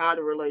how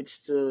it relates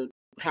to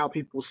how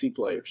people see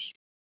players?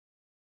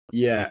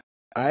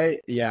 I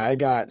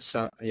got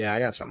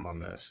something on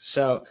this.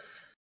 So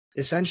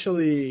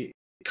essentially,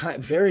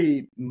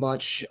 very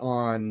much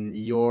on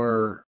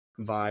your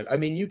vibe. I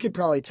mean, you could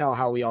probably tell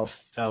how we all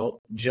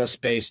felt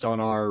just based on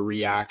our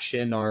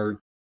reaction, our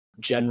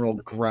general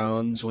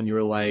groans when you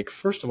were like,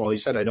 first of all, you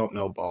said I don't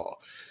know ball.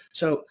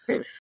 So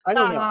I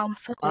don't know.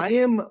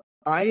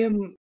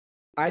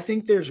 I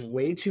think there's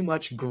way too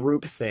much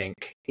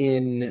groupthink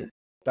in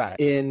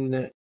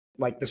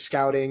like the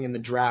scouting and the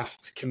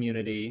draft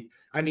community.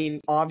 I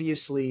mean,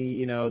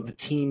 obviously, the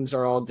teams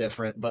are all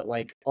different, but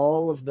like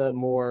all of the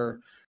more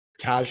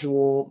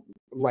casual,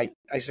 like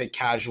I say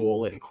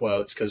casual in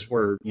quotes because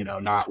we're,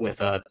 not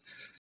with an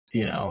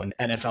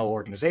NFL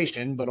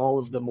organization, but all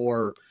of the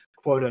more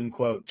quote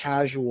unquote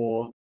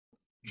casual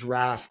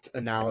draft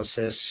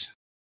analysis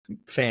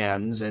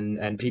fans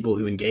and people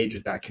who engage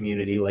with that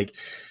community, like,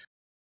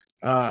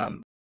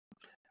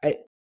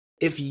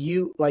 if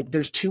you like,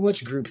 there's too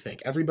much groupthink.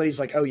 Everybody's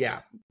like, oh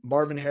yeah,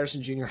 Marvin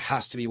Harrison Jr.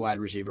 has to be wide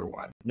receiver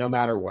 1, no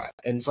matter what.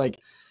 And it's like,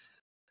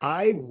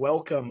 I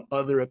welcome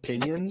other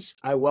opinions.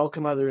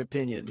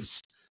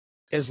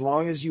 As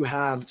long as you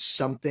have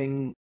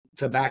something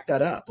to back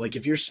that up. Like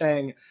if you're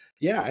saying,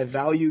 yeah, I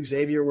value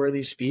Xavier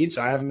Worthy's speed,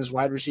 so I have him as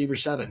wide receiver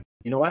 7.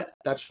 You know what?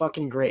 That's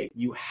fucking great.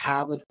 You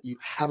have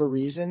a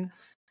reason,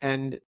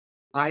 and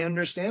I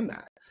understand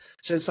that.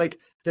 So it's like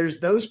there's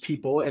those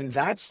people, and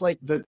that's like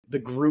the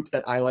group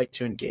that I like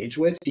to engage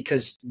with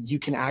because you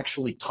can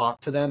actually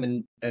talk to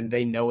them and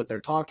they know what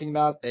they're talking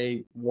about.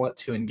 They want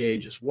to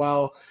engage as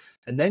well.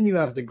 And then you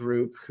have the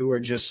group who are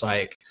just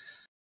like,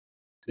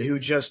 they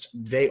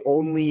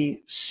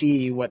only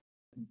see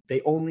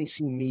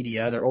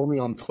media. They're only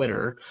on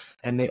Twitter,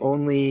 and they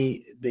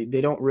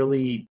don't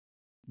really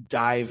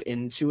dive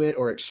into it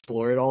or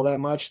explore it all that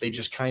much. They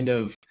just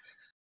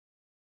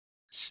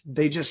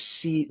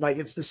see, like,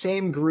 it's the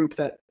same group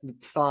that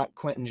thought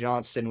Quentin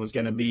Johnston was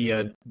going to be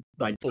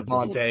like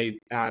Devontae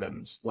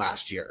Adams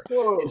last year.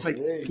 It's like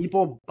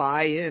people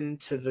buy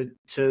into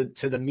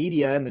the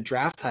media and the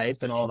draft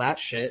hype and all that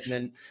shit, and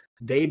then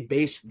they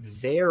base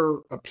their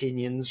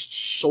opinions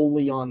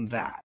solely on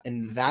that,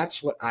 and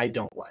that's what I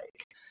don't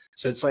like.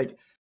 So it's like,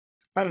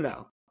 I don't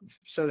know.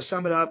 So to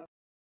sum it up,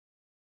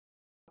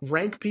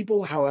 rank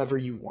people however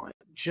you want.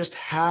 Just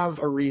have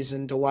a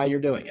reason to why you're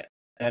doing it,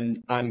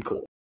 and I'm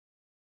cool.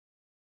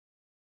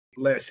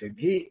 Listen,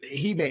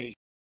 he made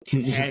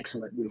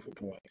excellent, beautiful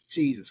points.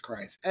 Jesus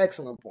Christ,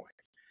 excellent points.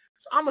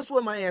 So I'm gonna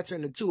split my answer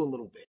into two a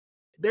little bit.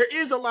 There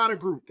is a lot of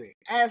groupthink.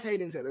 As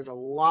Hayden said, there's a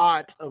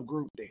lot of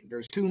groupthink.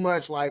 There's too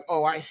much like,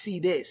 oh, I see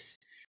this,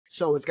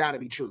 so it's got to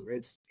be true.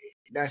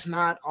 That's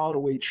not all the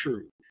way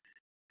true.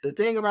 The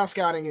thing about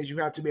scouting is you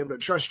have to be able to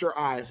trust your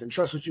eyes and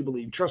trust what you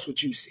believe, trust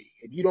what you see.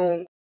 If you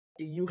don't,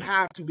 you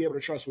have to be able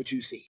to trust what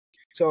you see.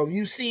 So if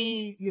you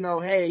see,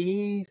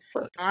 hey,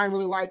 I don't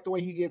really like the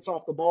way he gets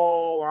off the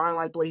ball, or I don't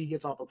like the way he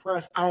gets off the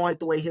press, I don't like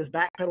the way his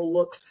back pedal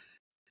looks,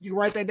 you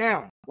write that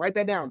down. Write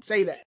that down.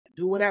 Say that.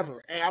 Do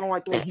whatever. Hey, I don't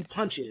like the way he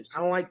punches. I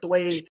don't like the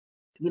way,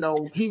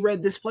 he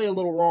read this play a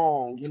little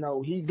wrong.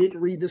 He didn't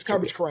read this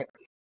coverage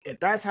correctly. If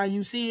that's how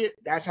you see it,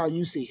 that's how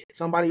you see it.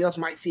 Somebody else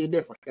might see it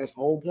different. That's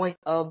the whole point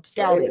of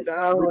scouting.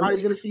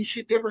 Everybody's going to see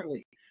shit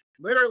differently.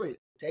 Literally,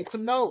 take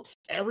some notes.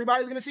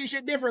 Everybody's going to see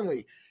shit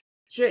differently.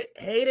 Shit,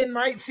 Hayden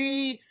might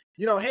see,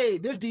 hey,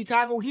 this D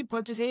tackle, he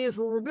punches hands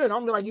real good. I'm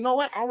gonna be like, you know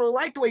what? I don't really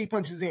like the way he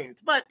punches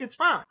hands, but it's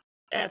fine.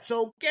 That's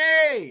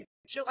okay.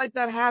 Shit like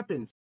that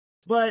happens.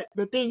 But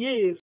the thing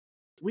is,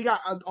 we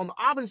got on the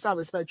opposite side of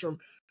the spectrum,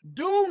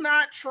 do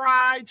not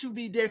try to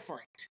be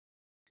different.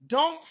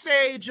 Don't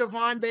say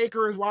Javon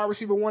Baker is wide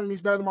receiver 1 and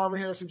he's better than Marvin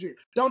Harrison Jr.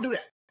 Don't do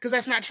that, because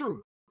that's not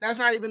true. That's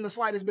not even the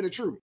slightest bit of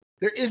truth.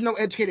 There is no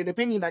educated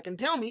opinion that can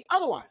tell me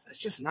otherwise. That's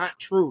just not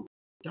true.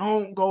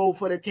 Don't go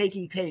for the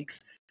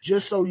takes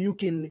just so you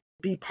can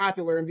be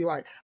popular and be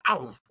like, I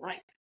was right.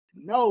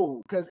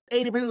 No, because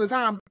 80% of the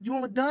time you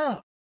gonna look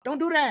dumb. Don't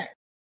do that.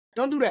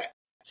 Don't do that.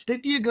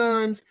 Stick to your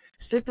guns.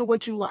 Stick to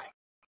what you like.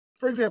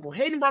 For example,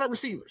 Hayden brought up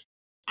receivers.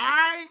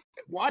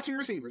 Watching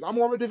receivers. I'm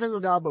more of a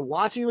defensive guy, but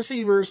watching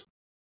receivers,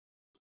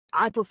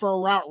 I prefer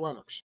route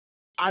runners.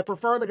 I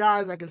prefer the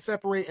guys that can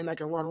separate and that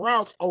can run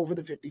routes over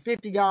the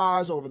 50-50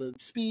 guys, over the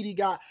speedy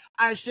guy.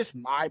 It's just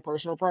my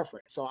personal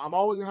preference. So I'm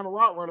always going to have a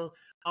route runner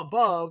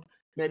above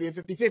maybe a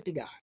 50-50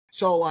 guy.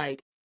 So, like,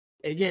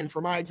 again,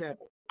 for my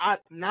example, I'm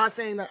not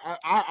saying that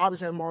I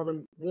obviously have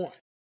Marvin one,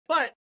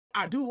 but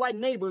I do like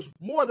Neighbors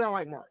more than I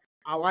like Marvin.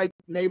 I like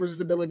Neighbors'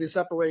 ability to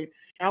separate.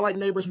 And I like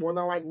Neighbors more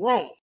than I like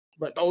Rome.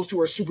 But those two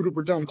are super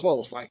duper dumb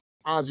close. Like,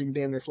 odds you can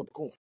damn near flip a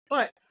coin.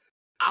 But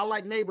I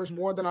like Neighbors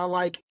more than I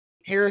like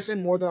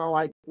Harrison, more than I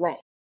like Rome.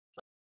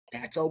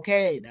 That's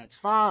okay. That's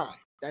fine.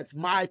 That's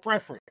my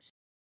preference.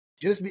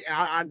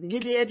 I can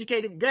give you an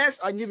educated guess.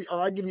 I can give you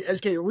an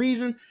educated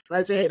reason. And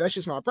I say, hey, that's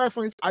just my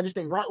preference. I just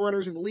think route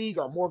runners in the league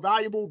are more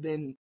valuable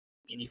than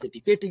any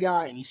 50-50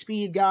 guy, any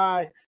speed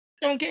guy.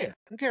 Don't care.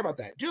 Don't care about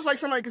that. Just like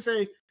somebody can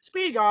say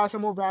speed guys are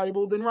more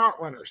valuable than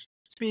route runners.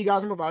 Speed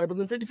guys are more valuable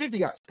than 50-50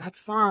 guys. That's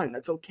fine.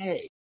 That's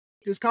okay.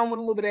 Just come with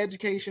a little bit of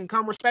education.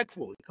 Come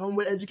respectfully. Come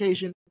with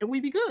education, and we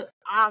be good.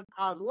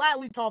 I'll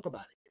gladly talk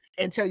about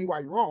it and tell you why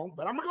you're wrong,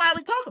 but I'm going to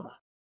gladly talk about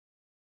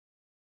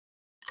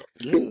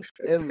Yeah.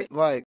 And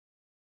like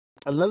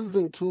another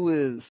thing too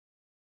is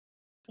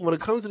when it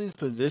comes to these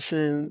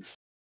positions,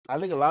 I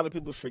think a lot of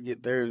people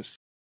forget there's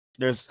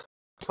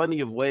plenty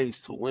of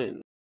ways to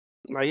win.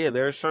 Like, yeah,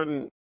 there are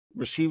certain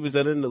receivers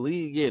that are in the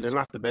league, yeah, they're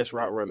not the best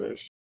route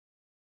runners,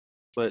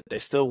 but they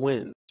still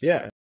win.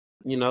 Yeah,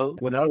 You know,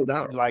 without a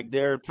doubt. like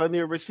there are plenty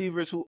of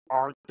receivers who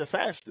aren't the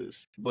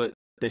fastest, but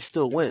they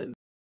still win.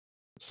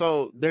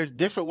 So there's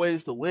different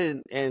ways to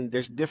win, and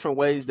there's different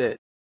ways that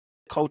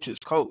coaches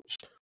coach.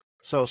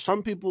 So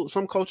some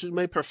coaches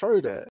may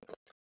prefer that.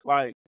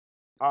 Like,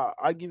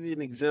 I'll give you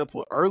an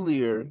example.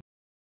 Earlier,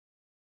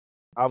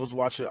 I was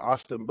watching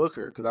Austin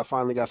Booker because I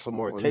finally got some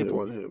more tape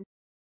on him.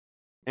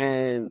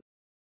 And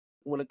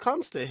when it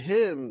comes to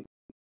him,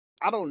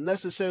 I don't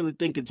necessarily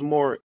think it's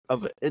more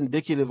of an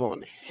indicative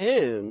on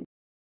him,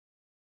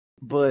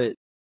 but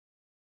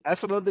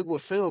that's another thing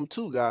with film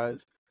too,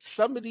 guys.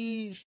 Some of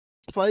these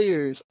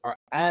players are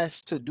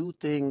asked to do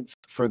things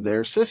for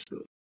their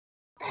system.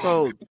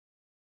 So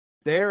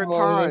there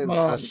are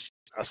times,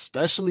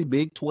 especially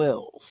Big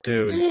 12,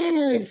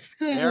 Dude.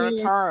 there are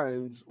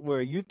times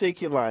where you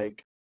thinking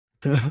like,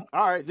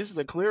 all right, this is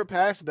a clear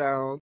pass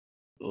down.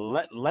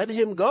 Let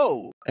him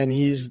go. And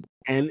he's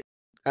And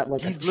at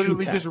like he's a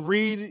literally two-tech. just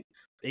reading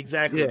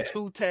exactly Yeah.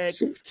 2-tech,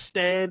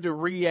 stand to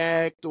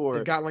react, or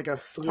He got like a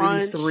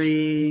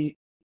 3-3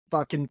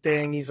 fucking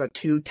thing. He's a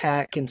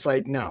 2-tech. And it's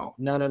like, no.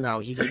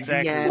 He's a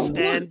exactly GM.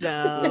 stand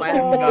down, Let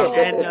him go.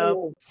 stand up,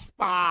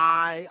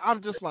 bye.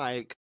 I'm just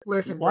like,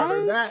 Listen,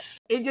 brother,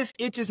 it just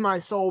itches my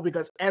soul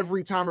because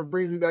every time it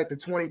brings me back to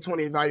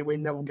 2020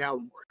 evaluating Neville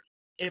Gallimore.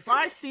 If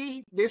I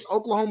see this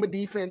Oklahoma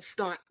defense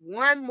stunt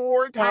one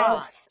more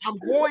time, I'm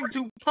going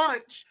to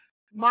punch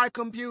my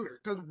computer.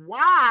 Because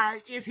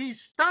why is he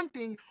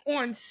stunting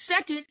on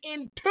 2nd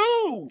and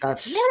 2?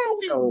 That's what are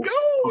we so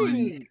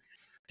doing?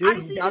 Dude, I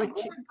see you gotta him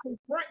going from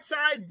front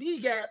side B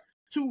gap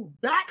to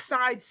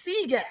backside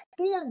C gap.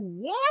 For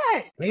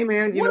what? Hey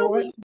man, you What know are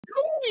what?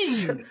 we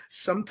doing?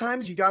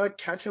 Sometimes you gotta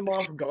catch him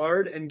off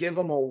guard and give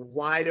him a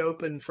wide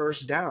open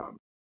first down.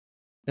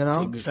 You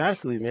know?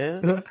 exactly,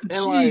 man.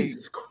 And like,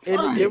 Jesus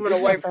Christ. Giving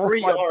away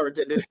free Like- yards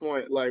at this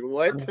point. Like,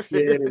 what?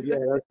 yeah,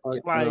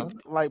 that's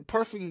like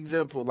perfect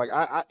example. Like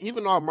I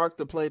even though I marked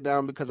the play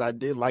down because I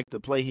did like the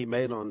play he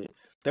made on it.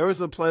 There was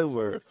a play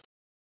where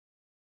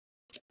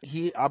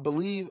I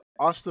believe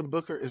Austin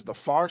Booker is the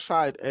far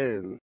side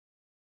end.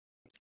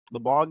 The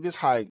ball gets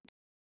hiked.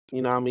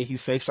 You know what I mean? He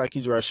fakes like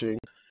he's rushing.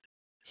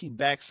 He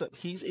backs up.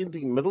 He's in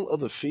the middle of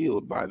the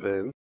field by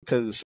then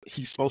because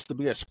he's supposed to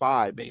be a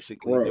spy,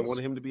 basically. They Gross.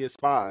 wanted him to be a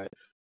spy.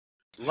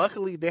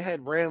 Luckily, they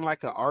had ran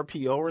like a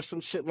RPO or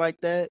some shit like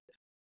that.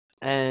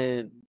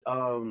 And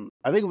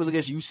I think it was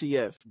against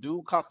UCF.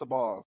 Dude caught the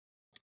ball.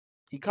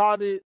 He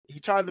caught it. He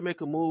tried to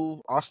make a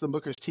move. Austin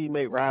Booker's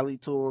teammate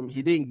rallied to him.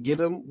 He didn't get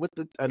him with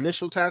the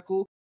initial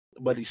tackle,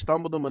 but he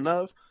stumbled him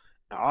enough.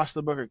 And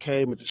Austin Booker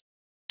came and just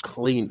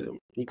cleaned him.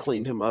 He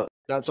cleaned him up.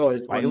 That's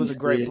always Like, it was a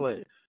great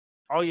play.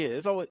 Oh yeah,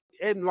 it's always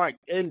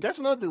and that's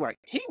another thing. Like,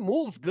 he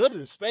moves good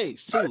in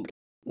space too.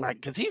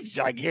 Like, cause he's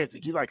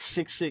gigantic. He's like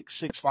 6'6",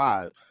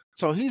 6'5".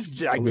 So he's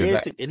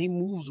gigantic and he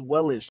moves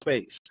well in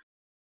space.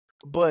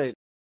 But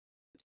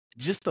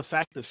just the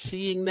fact of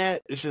seeing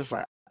that, it's just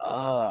like,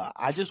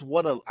 I just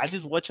want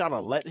y'all to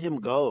let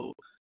him go.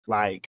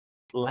 Like,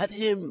 let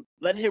him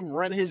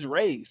run his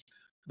race.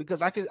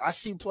 Because I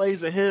see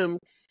plays of him.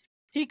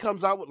 He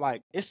comes out with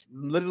like, it's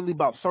literally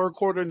about third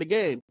quarter in the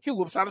game. He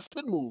whips out a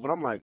spin move. And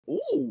I'm like,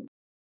 ooh,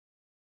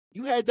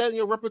 you had that in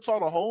your repertoire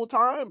the whole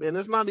time? And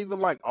it's not even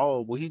like,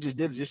 oh, well, he just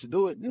did it just to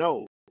do it.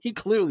 No, he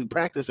clearly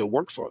practiced and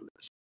works on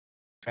this.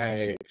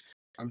 Hey,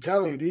 I'm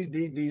telling you,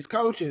 these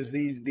coaches,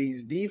 these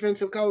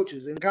defensive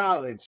coaches in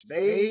college,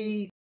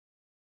 they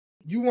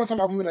you want to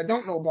talk about women that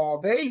don't know ball,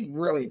 they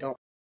really don't.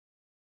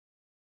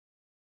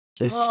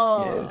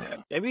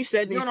 They be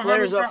setting You these don't know how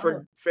players many up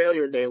for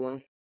failure,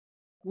 Dalen.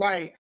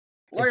 Like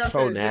It's I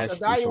so said, just nasty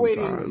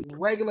evaluating sometimes.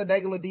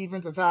 regular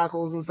defensive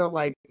tackles and stuff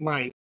like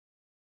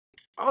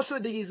also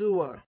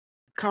Digizua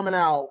coming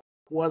out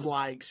was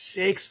like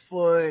 6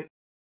 foot,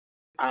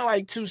 I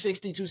like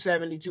 260,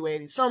 270,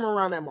 280, somewhere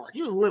around that mark.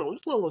 He was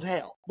little as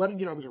hell. But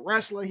he was a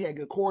wrestler, he had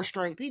good core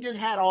strength, he just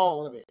had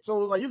all of it. So it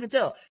was like you could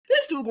tell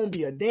this dude gonna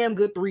be a damn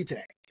good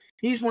 3-tech.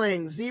 He's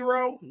playing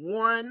 0,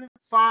 1,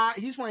 5,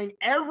 he's playing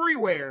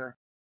everywhere.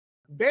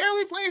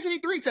 Barely plays any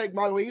 3-tech,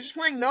 by the way. He's just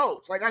playing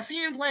nose. Like, I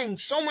see him playing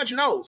so much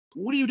nose.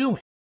 What are you doing?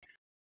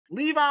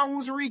 Levi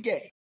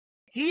Uzurike.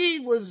 He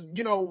was,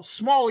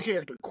 smaller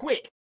character,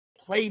 quick.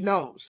 Played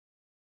nose.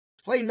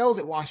 Played nose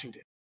at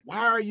Washington.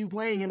 Why are you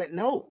playing him at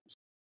nose?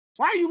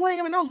 Why are you playing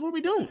him at nose? What are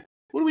we doing?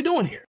 What are we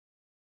doing here?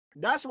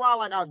 That's why,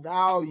 I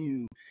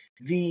value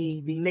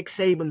the Nick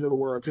Sabans of the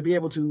world to be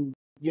able to,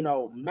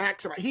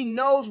 maximize. He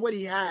knows what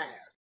he has.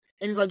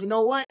 And he's like, you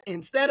know what?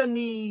 Instead of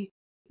me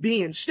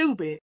being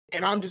stupid,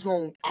 and I'm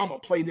gonna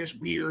play this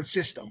weird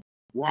system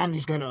where I'm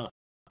gonna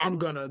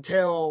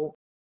tell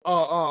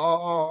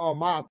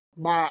I'm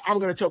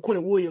gonna tell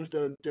Quentin Williams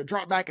to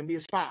drop back and be a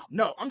spy.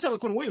 No, I'm telling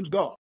Quentin Williams,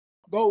 go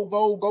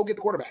get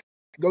the quarterback.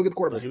 Go get the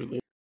quarterback.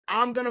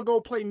 I'm gonna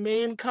go play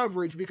man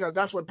coverage because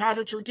that's what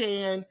Patrick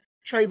Surtain,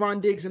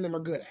 Trayvon Diggs, and them are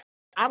good at.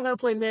 I'm gonna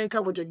play man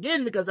coverage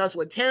again because that's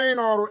what Terry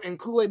Arnold and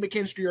Kool-Aid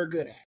McKinstry are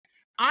good at.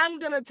 I'm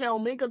gonna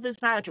tell Minkah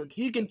Fitzpatrick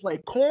he can play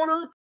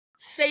corner,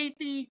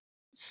 safety,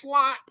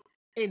 slot,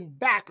 and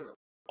backer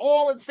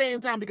all at the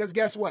same time because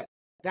guess what?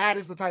 That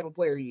is the type of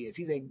player he is.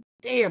 He's a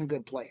damn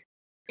good player.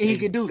 And he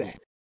can do that.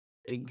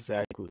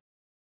 Exactly.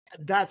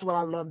 That's what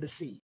I love to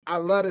see. I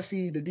love to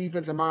see the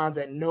defensive minds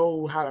that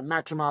know how to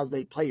maximize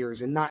their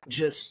players and not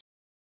just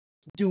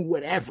do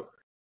whatever.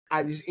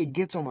 It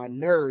gets on my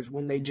nerves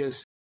when they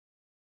just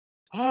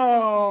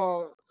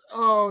it's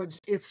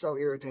so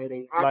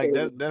irritating.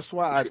 That's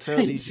why I tell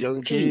these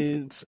young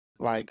kids,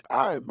 like,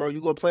 all right, bro, you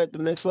gonna play at the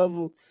next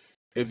level?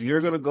 If you're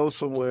gonna go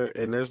somewhere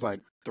and there's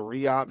like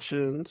 3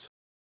 options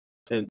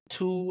and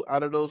 2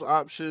 out of those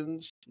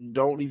options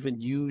don't even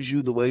use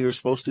you the way you're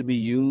supposed to be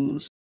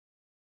used,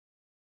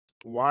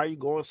 why are you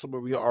going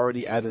somewhere where you're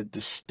already at a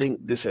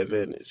distinct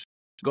disadvantage?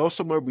 Go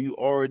somewhere where you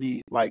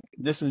already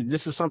this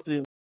is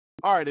something.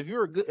 All right,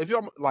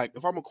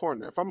 if I'm a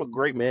corner, if I'm a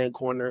great man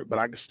corner, but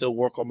I can still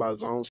work on my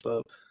zone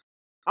stuff,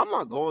 I'm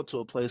not going to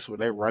a place where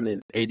they're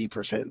running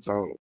 80%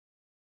 zone.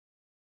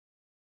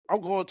 I'm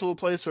going to a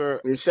place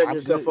where you're setting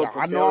yourself up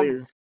for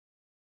failure.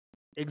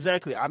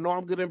 Exactly. I know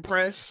I'm good in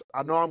press.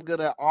 I know I'm good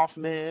at off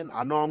man.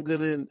 I know I'm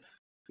good in,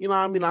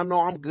 I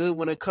know I'm good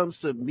when it comes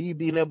to me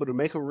being able to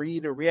make a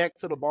read and react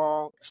to the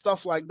ball,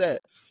 stuff like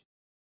that.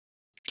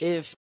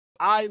 If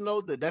I know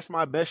that that's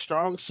my best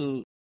strong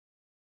suit,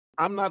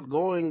 I'm not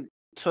going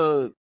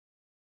to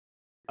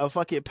a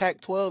fucking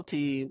Pac-12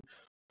 team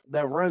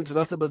that runs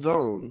nothing but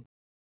zone.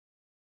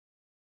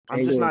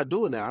 I'm just not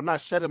doing that. I'm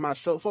not setting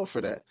myself up for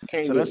that.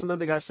 So that's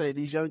another thing I say.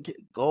 These young kids,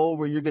 go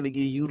where you're going to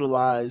get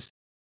utilized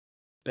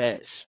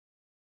best.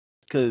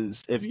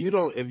 Because if you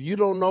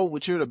don't know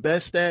what you're the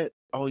best at,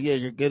 oh yeah,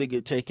 you're going to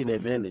get taken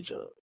advantage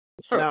of.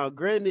 Sure. Now,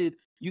 granted,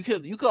 you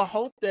could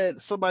hope that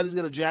somebody's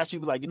going to draft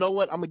you, be like, you know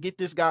what, I'm going to get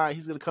this guy.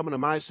 He's going to come into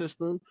my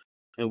system,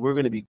 and we're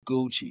going to be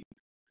Gucci.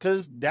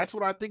 Because that's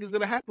what I think is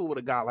going to happen with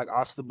a guy like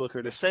Austin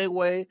Booker. The same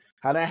way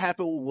how that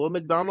happened with Will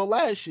McDonald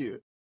last year.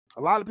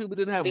 A lot of people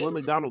didn't have Will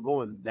McDonald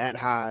going that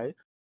high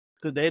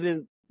because they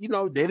didn't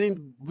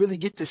really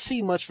get to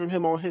see much from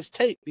him on his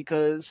tape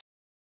because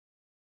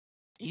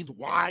he's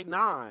wide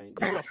 9,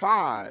 he's a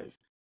 5.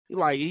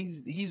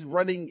 He's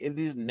running in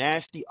these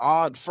nasty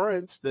odd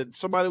fronts that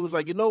somebody was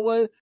like, you know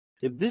what?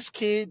 If this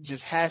kid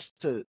just has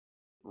to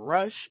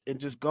rush and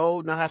just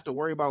go, not have to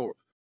worry about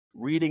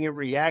reading and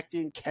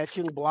reacting,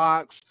 catching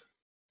blocks,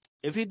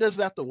 if he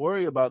doesn't have to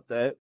worry about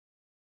that,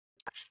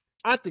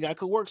 I think I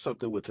could work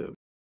something with him.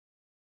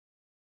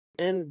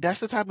 And that's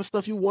the type of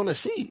stuff you want to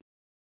see.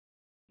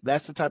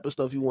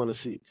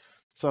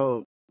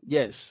 So,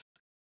 yes,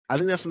 I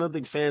think that's another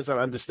thing fans don't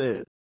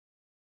understand.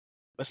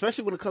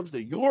 Especially when it comes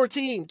to your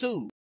team,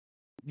 too.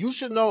 You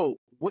should know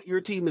what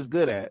your team is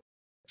good at.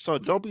 So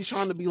don't be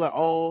trying to be like,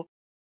 oh,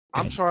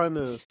 I'm trying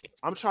to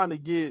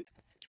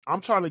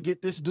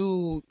get this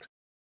dude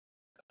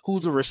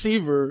who's a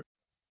receiver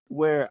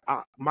where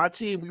my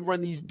team, we run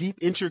these deep,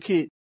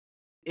 intricate,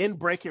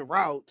 in-breaking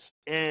routes,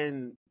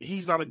 and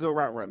he's not a good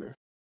route runner.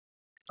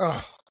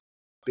 Oh,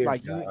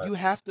 you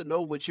have to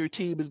know what your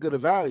team is going to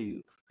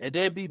value, and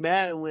then be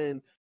mad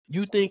when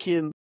you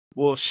thinking,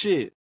 well,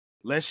 shit,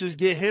 let's just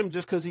get him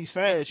just because he's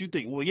fast. You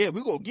think, well, yeah,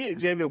 we're going to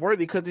get Xavier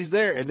Worthy because he's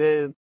there, and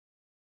then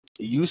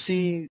you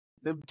see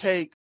them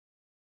take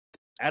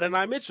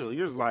Adonai Mitchell.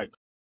 You're like,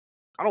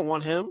 I don't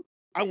want him.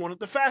 I wanted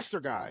the faster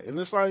guy, and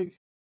it's like,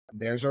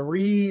 there's a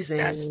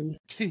reason.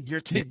 Your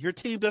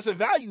team doesn't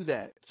value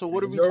that. So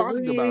what are we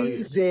talking about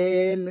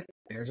here?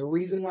 There's a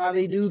reason why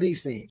they do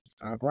these things.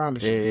 I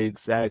promise you.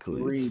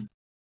 Exactly.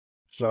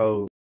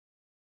 So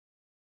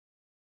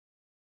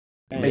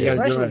They gotta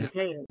do especially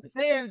it. the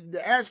fans.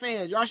 As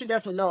fans, y'all should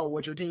definitely know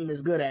what your team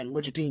is good at and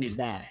what your team is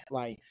bad at.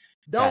 Like,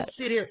 don't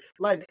sit here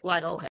like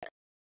okay.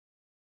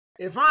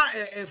 If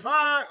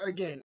I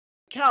again,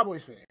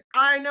 Cowboys fan,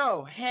 I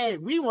know, hey,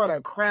 we run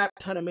a crap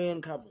ton of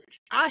man coverage.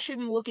 I should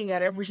be looking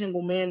at every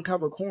single man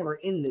cover corner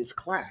in this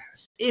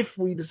class if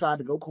we decide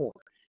to go corner.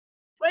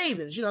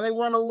 Ravens, they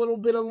run a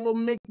little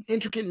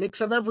intricate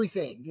mix of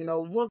everything.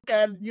 Look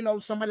at,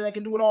 somebody that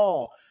can do it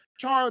all.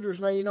 Chargers,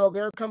 man,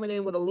 they're coming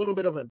in with a little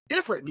bit of a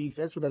different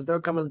defense because they're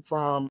coming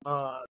from,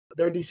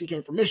 their DC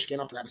came from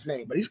Michigan. I forgot his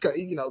name, but he's,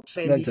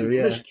 same DC from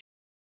Michigan.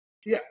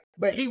 Yeah,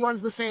 but he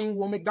runs the same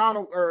Will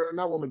McDonald, or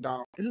not Will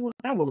McDonald. Is it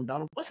not Will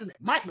McDonald? What's his name?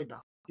 Mike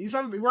McDonald. He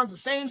runs the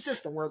same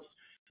system where it's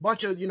a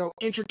bunch of,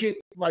 intricate,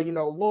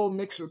 little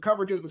mix of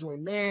coverages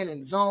between man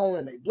and zone,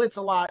 and they blitz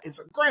a lot. It's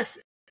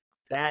aggressive.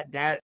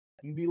 That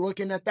you be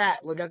looking at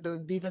that. Look at the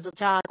defensive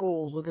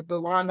tackles. Look at the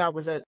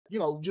linebackers that,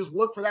 just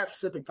look for that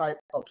specific type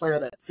of player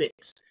that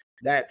fits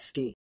that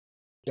scheme.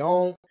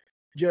 Don't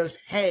just,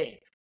 hey,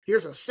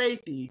 here's a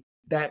safety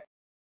that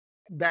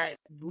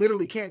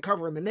literally can't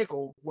cover in the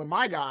nickel when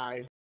my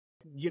guy,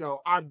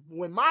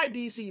 when my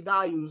DC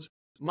values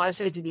my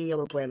safety being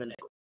able to play in the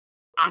nickel.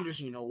 I'm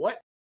just, what?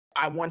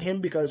 I want him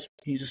because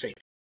he's a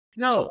safety.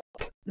 No,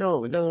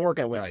 it doesn't work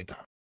that way like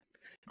that.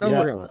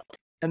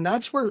 And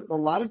that's where a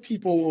lot of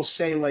people will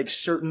say, like,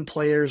 certain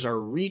players are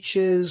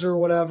reaches or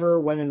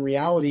whatever, when in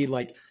reality,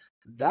 like,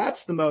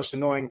 that's the most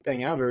annoying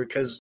thing ever.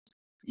 Because,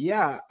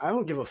 I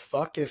don't give a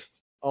fuck if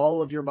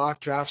all of your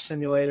mock draft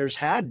simulators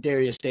had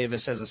Darius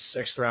Davis as a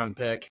 6th-round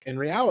pick. In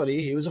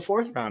reality, he was a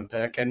 4th-round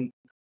pick. And,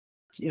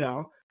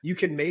 you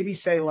can maybe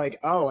say, like,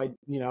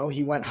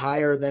 he went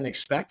higher than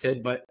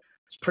expected, but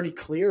it's pretty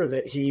clear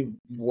that he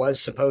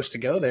was supposed to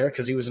go there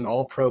because he was an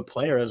all-pro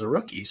player as a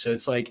rookie. So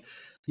it's like,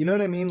 you know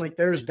what I mean? Like,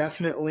 there's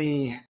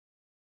definitely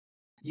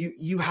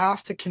you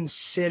have to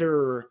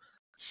consider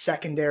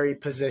secondary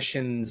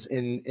positions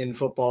in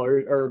football,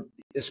 or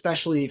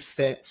especially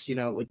fits.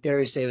 Like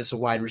Darius Davis, a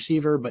wide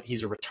receiver, but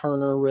he's a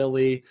returner.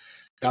 Really,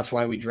 that's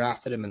why we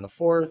drafted him in the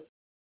 4th.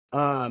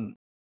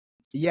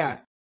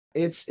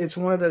 It's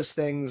one of those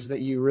things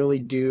that you really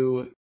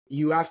do.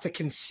 You have to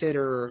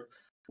consider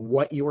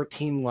what your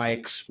team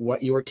likes,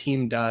 what your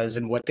team does,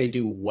 and what they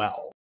do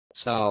well.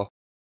 So.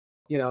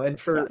 And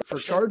for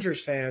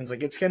Chargers fans,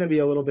 like, it's going to be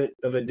a little bit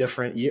of a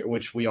different year,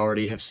 which we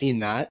already have seen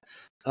that.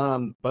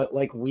 But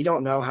like, we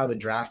don't know how the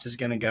draft is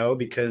going to go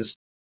because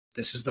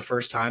this is the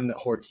first time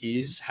that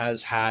Ortiz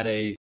has had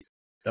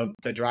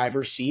the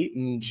driver's seat,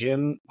 and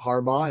Jim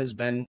Harbaugh has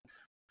been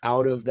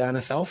out of the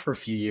NFL for a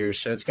few years.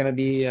 So it's going to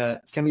be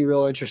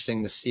real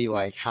interesting to see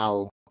like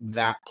how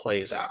that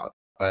plays out.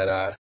 But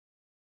I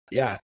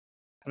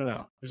don't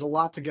know. There's a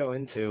lot to go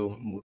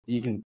into.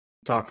 You can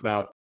talk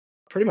about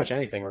pretty much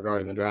anything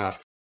regarding the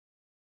draft.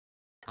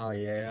 Oh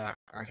yeah,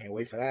 I can't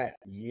wait for that.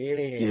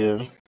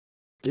 Yeah.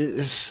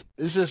 It's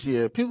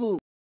just people.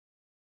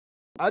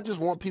 I just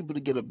want people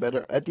to get a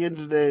better. At the end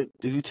of the day,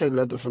 if you take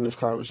nothing from this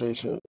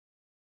conversation,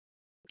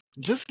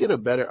 just get a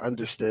better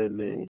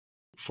understanding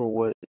for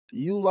what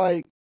you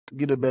like.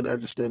 Get a better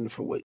understanding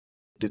for what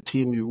the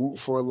team you root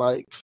for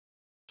likes,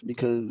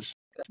 because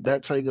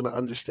that's how you're gonna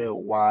understand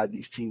why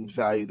these teams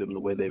value them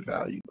the way they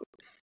value them.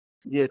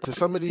 Yeah, to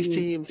some of these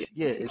teams,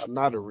 it's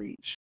not a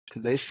reach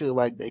because they feel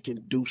like they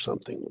can do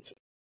something with it.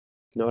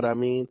 You know what I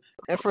mean?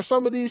 And for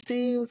some of these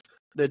teams,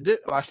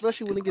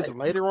 especially when it gets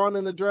later on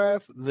in the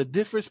draft, the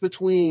difference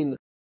between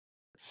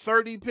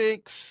 30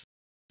 picks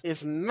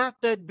is not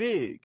that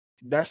big.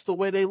 That's the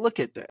way they look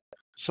at that.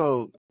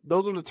 So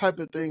those are the type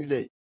of things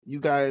that you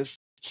guys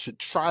should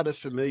try to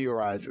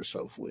familiarize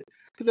yourself with.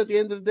 Because at the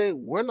end of the day,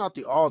 we're not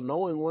the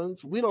all-knowing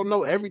ones. We don't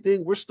know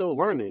everything. We're still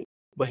learning.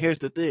 But here's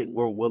the thing.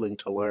 We're willing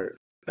to learn.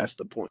 That's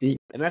the point. And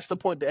that's the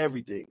point to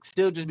everything.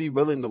 Still just be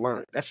willing to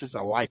learn. That's just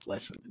a life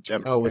lesson in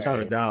general. Oh, without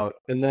a doubt.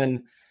 And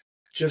then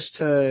just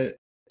to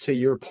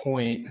your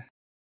point.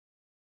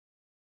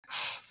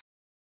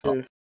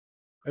 Okay.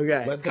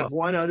 Let's go.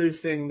 One other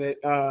thing that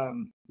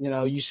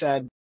you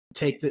said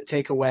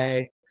take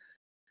away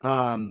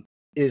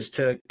is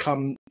to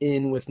come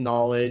in with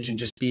knowledge and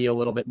just be a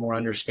little bit more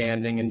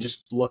understanding and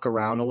just look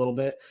around a little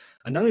bit.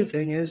 Another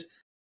thing is,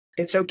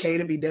 it's okay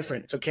to be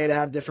different. It's okay to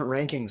have different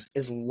rankings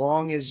as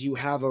long as you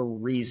have a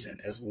reason.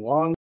 As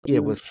long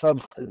with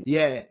something.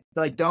 Yeah,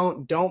 like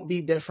don't be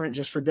different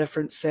just for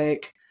difference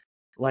sake.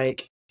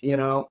 Like,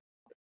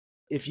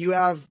 if you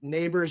have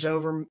Neighbors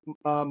over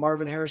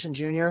Marvin Harrison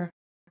Jr.,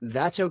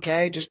 that's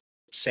okay. Just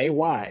say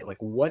why. Like,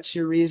 what's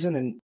your reason?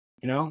 And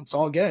it's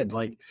all good.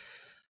 Like,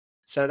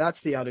 so that's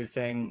the other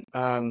thing.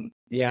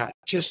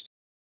 Just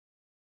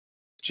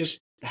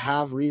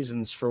have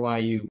reasons for why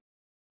you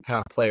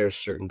have players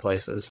certain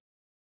places.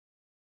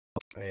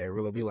 Yeah, it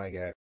really be like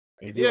that.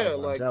 Yeah,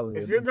 like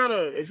if you're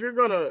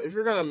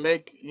gonna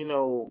make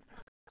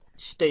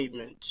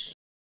statements,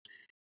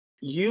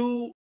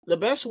 the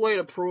best way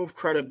to prove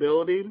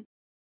credibility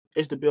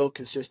is to build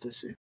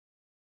consistency.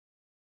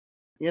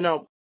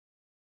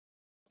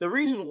 the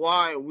reason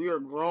why we are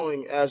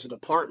growing as a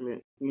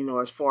department, you know,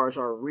 as far as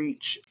our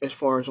reach, as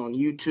far as on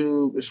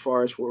YouTube, as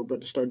far as we're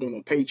about to start doing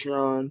a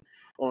Patreon,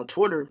 on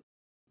Twitter,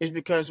 is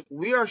because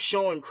we are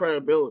showing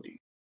credibility.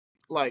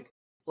 Like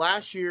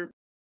last year,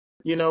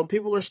 you know,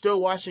 people are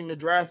still watching the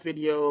draft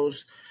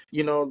videos,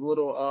 you know, the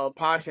little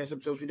podcast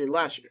episodes we did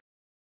last year.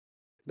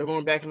 They're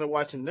going back and they're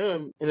watching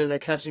them, and then they're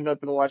catching up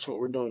and watching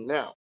what we're doing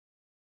now.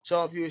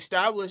 So if you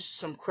establish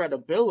some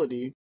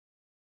credibility,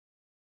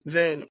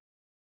 then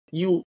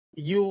you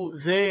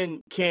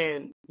then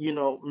can, you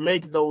know,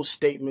 make those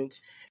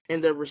statements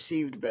and they're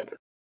received better.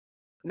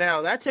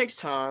 Now that takes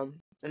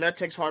time and that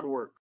takes hard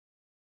work.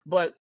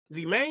 But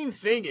the main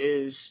thing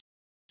is,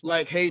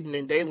 like Hayden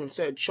and Dalen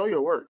said, show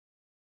your work.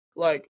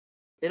 Like,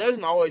 it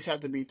doesn't always have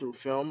to be through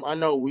film. I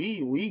know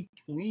we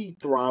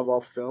thrive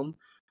off film,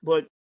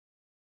 but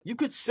you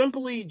could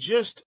simply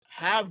just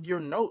have your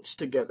notes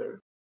together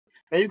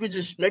and you could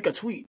just make a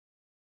tweet.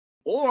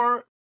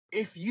 Or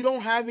if you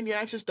don't have any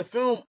access to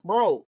film,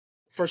 bro,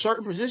 for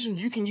certain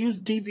positions, you can use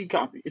the TV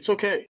copy. It's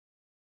okay.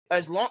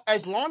 As long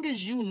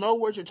as you know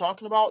what you're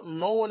talking about,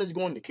 no one is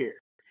going to care.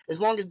 As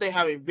long as they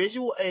have a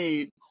visual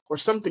aid or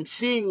something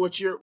seeing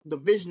what the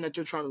vision that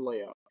you're trying to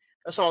lay out.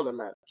 That's all that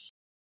matters.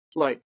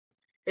 Like,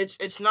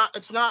 it's not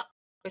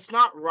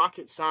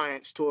rocket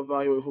science to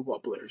evaluate football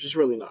players. It's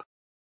really not.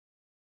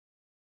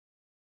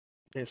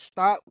 And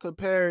stop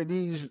comparing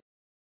these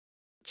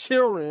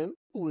children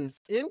who is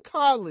in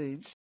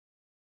college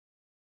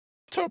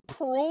to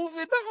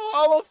proven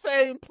Hall of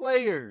Fame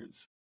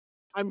players.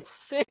 I'm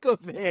sick of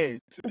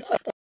it.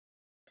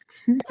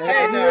 Hey,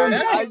 no,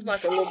 that I'm seems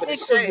like a little bit of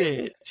sick of shade.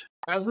 it.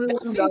 Everyone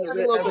That seems does like a it.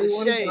 little bit of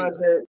Everyone shade.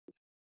 does it.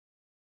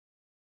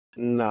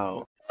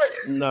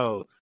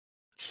 No.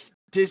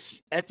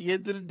 This, at the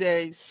end of the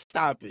day,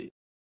 stop it.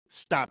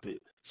 Stop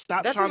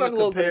That trying seems like to a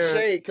little bit of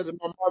compare. shade because of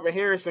my Marvin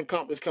Harrison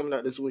comp that's coming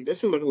out this week. That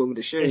seems like a little bit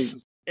of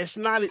shade. It's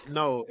not.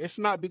 No, it's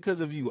not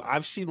because of you.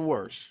 I've seen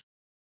worse.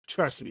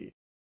 Trust me.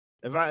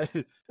 If I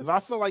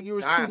feel like you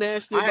was too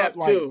nasty I about have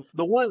like too.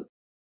 the one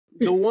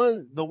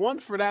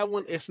for that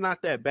one, it's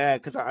not that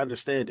bad because I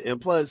understand it.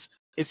 And plus,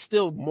 it's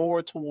still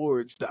more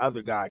towards the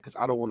other guy because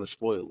I don't want to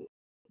spoil it.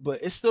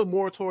 But it's still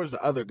more towards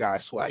the other guy,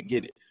 so I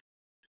get it.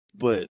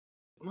 But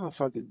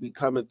motherfuckers be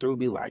coming through,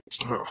 be like,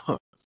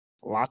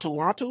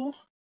 Latu?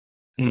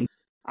 Mhm.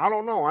 I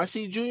don't know. I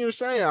see Junior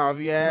Seau, if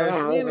you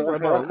ask me. And it's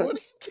like, bro, what are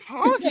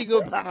you talking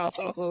about?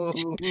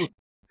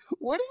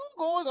 What are you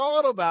going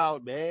on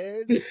about,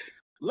 man?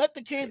 Let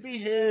the kid be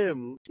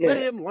him. Let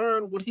him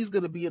learn what he's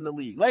going to be in the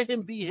league. Let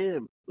him be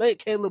him. Let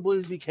Caleb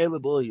Williams be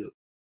Caleb Williams.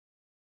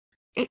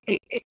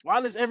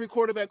 Why does every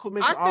quarterback who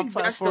makes an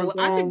off-platform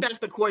I think that's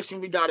the question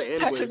we got to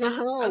end Patrick with.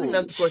 I think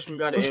that's the question we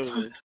got to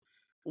end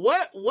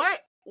with.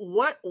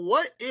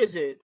 What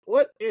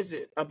is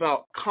it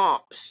about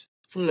comps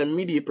from the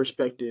media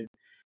perspective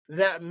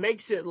that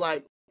makes it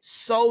like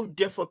so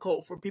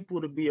difficult for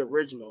people to be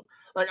original?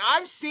 Like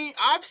I've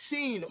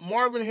seen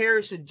Marvin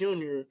Harrison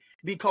Jr.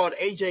 be called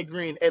AJ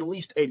Green at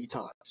least 80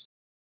 times.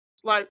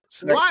 Like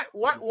why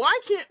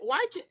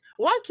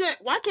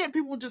can't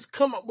people just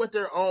come up with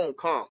their own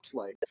comps?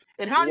 Like,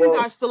 and how do you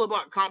guys feel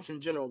about comps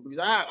in general? Because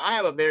I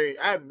have a very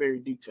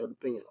detailed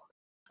opinion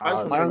on it. I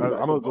just want to know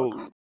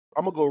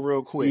I'm gonna go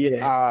real quick.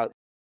 Yeah.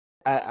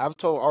 I've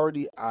told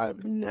already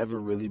I've never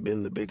really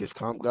been the biggest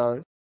comp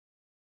guy.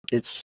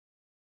 It's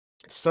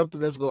something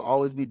that's gonna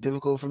always be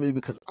difficult for me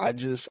because I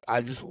just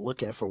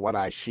look at for what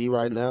I see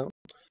right now,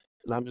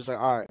 and I'm just like,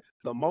 all right,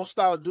 the most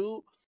I'll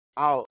do,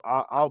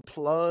 I'll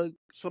plug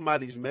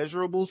somebody's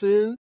measurables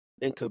in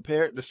and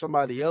compare it to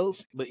somebody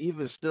else, but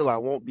even still, I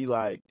won't be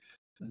like,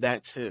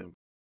 that's him.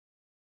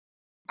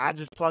 I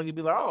just plug and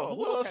be like, oh,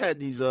 who else had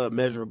these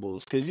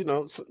measurables? Because, you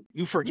know,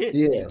 you forget.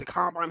 Yeah. The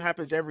combine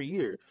happens every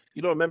year.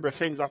 You don't remember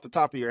things off the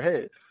top of your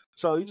head.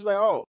 So you just like,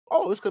 oh,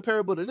 it's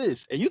comparable to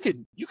this. And you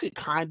could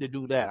kind of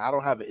do that. I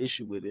don't have an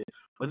issue with it.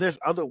 But there's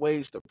other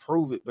ways to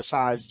prove it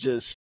besides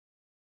just,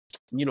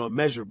 you know,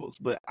 measurables.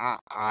 But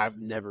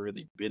I've never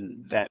really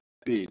been that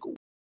big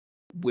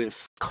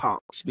with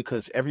comps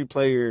because every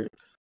player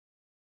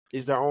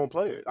is their own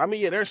player. I mean,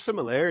 yeah, there's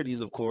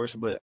similarities, of course,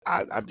 but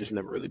I've just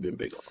never really been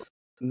big on it.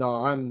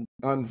 No,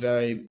 I'm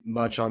very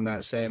much on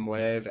that same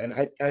wave.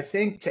 And I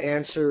think to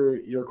answer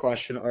your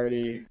question,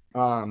 Artie,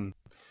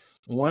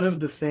 one of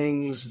the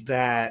things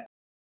that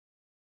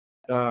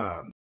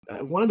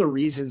one of the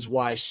reasons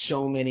why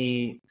so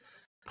many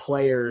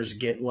players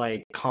get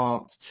like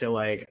comped to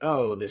like,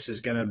 oh, this is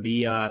gonna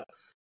be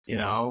you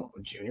know,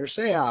 Junior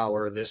Seau,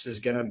 or this is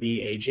gonna be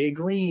AJ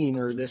Green,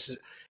 or this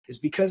is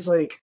because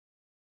like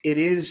it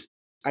is,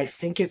 I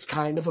think it's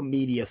kind of a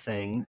media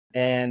thing.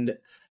 And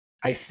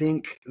I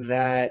think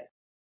that,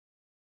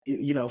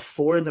 you know,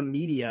 for the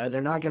media,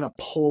 they're not going to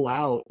pull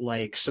out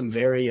like some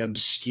very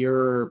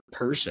obscure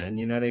person.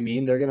 You know what I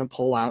mean? They're going to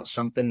pull out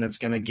something that's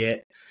going to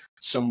get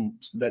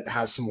that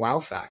has some wow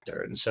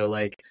factor. And so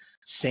like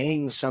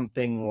saying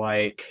something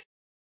like,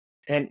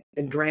 and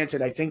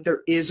granted, I think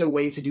there is a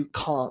way to do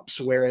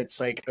comps where it's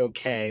like,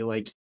 okay,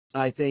 like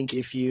I think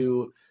if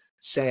you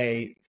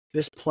say,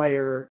 this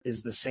player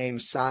is the same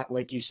size,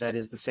 like you said,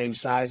 is the same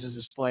size as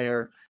this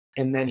player,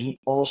 and then he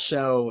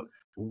also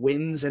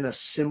wins in a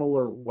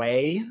similar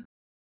way.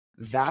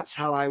 That's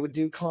how I would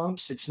do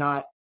comps. It's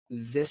not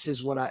this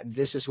is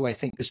who I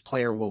think this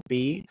player will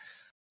be.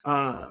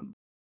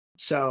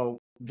 So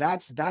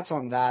that's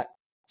on that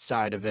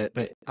side of it.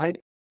 But I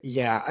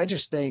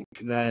just think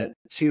that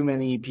too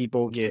many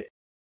people get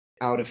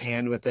out of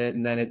hand with it,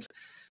 and then it's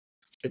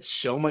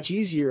so much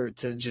easier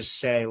to just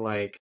say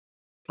like,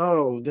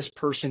 oh, this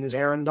person is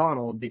Aaron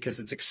Donald because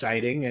it's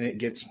exciting and it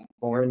gets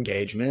more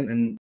engagement,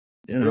 and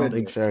you know,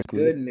 Exactly.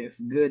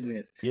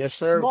 Goodness. Yes,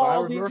 sir. Small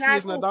Byron D Murphy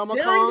is tackle, Nadama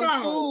Aaron Khan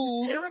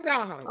Donald. too. Aaron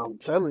Donald. I'm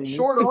telling you.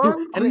 short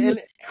arm.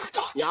 And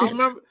Y'all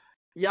remember?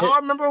 Y'all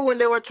remember when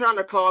they were trying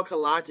to call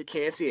Kalaji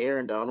Kancey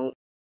Aaron Donald?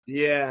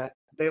 Yeah,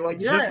 they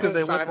like Yes. just because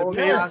they went to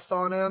Yes. pass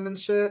on him and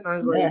shit. And I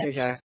was like, Yes.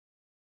 okay,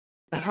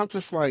 and I'm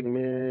just like,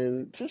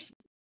 man, just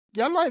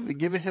y'all not even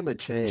giving him a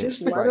chance.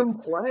 just let Like, him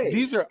play.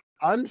 These are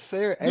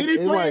unfair. Did he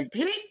and play like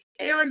Pitt?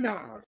 Aaron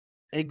Donald.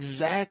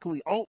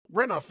 exactly. Oh,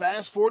 ran a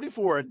fast 40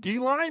 for a D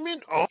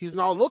lineman. Oh, he's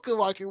not looking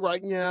like it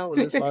right now.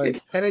 And it's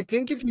like, And I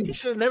think if he you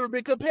should have never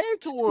been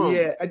compared to him.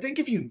 Yeah, I think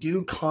if you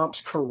do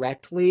comps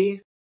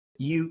correctly,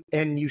 you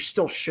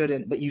still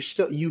shouldn't, but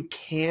you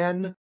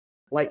can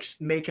like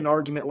make an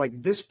argument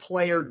like this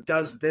player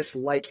does this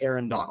like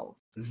Aaron Donald.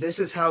 This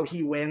is how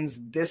he wins.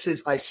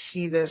 I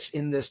see this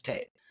in this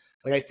tape.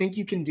 Like I think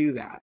you can do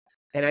that.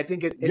 And I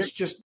think it's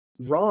just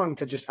wrong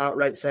to just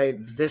outright say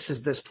this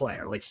is this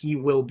player. Like he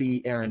will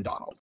be Aaron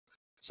Donald.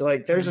 So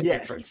like there's a Yes.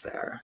 difference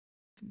there.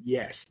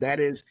 Yes, that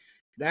is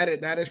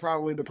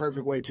probably the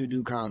perfect way to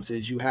do comps.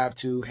 Is you have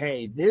to,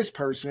 hey, this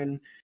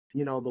person,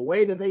 you know, the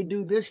way that they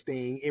do this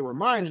thing, it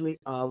reminds me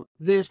of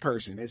this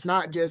person. It's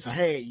not just,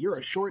 hey, you're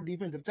a short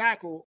defensive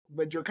tackle,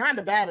 but you're kind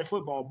of bad at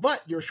football,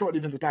 but you're a short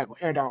defensive tackle.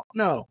 Aaron Donald.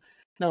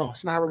 No,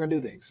 it's not how we're gonna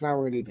do things. It's not how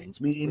we're gonna do things.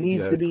 It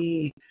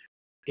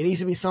needs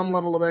to be some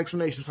level of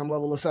explanation, some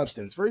level of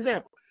substance. For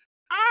example,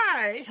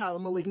 I have a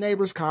Malik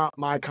Neighbors comp.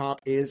 My comp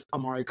is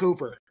Amari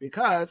Cooper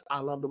because I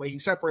love the way he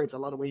separates. I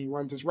love the way he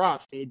runs his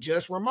routes. It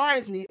just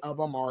reminds me of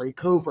Amari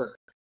Cooper.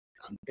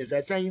 Is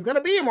that saying he's going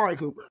to be Amari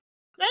Cooper?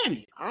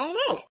 Maybe. I don't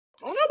know.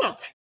 I don't know about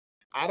that.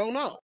 I don't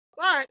know.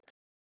 But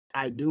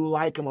I do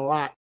like him a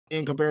lot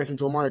in comparison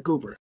to Amari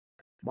Cooper.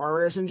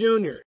 Amari Harrison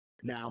Jr.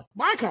 Now,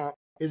 my comp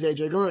is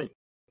AJ Green.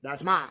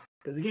 That's mine.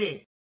 Because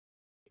again,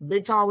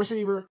 big tall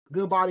receiver,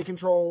 good body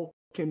control,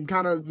 can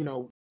kind of, you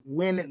know,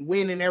 win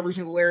in every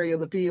single area of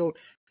the field.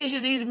 It's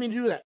just easy for me to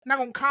do that. I'm not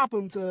gonna comp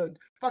him to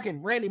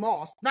fucking Randy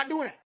Moss. Not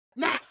doing it.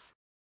 Not.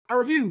 I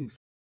refuse.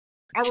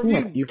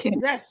 You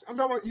can't. Yes, I'm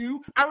talking about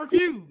you. I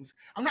refuse.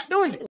 I'm not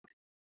doing it.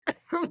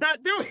 I'm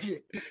not doing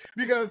it.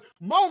 Because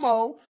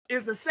Momo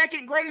is the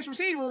second greatest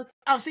receiver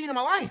I've seen in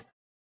my life.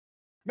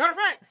 Matter of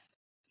fact,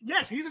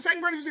 yes, he's the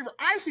second greatest receiver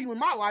I've seen in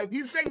my life.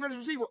 He's the second greatest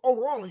receiver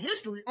overall in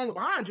history, only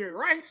behind Jerry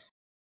Rice.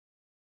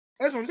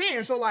 That's what I'm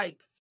saying. So, like,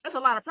 that's a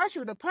lot of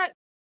pressure to put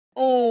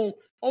on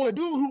a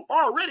dude who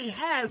already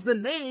has the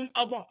name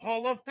of a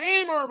Hall of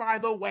Famer, by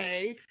the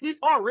way. He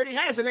already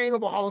has the name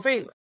of a Hall of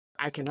Famer.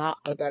 I cannot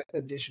put that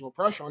additional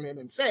pressure on him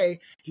and say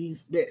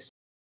he's this.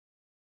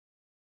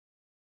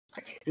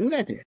 I can't do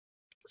that then.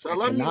 So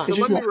let me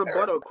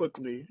rebuttal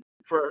quickly.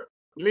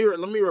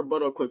 Let me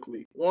rebuttal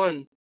quickly.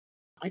 One,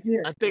 I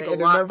think a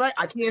lot.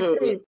 I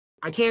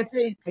can't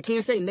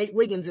say Nate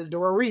Wiggins is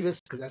Darrelle Revis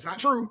because that's not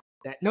true.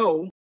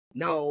 No.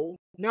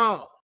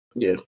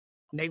 Yeah.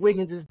 Nate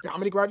Wiggins is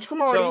Dominic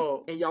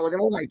Rodgers-Cromartie, and y'all are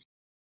gonna like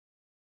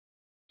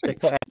it.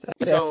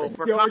 So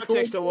for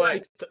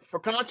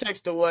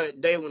context to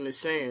what Dalen is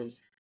saying,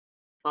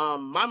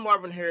 my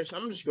Marvin Harrison,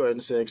 I'm just go ahead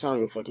and say it because I don't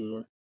give a fuck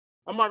anymore.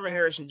 My Marvin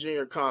Harrison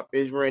Jr. comp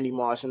is Randy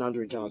Moss and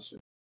Andre Johnson.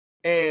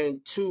 And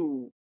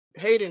to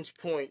Hayden's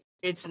point,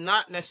 it's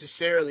not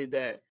necessarily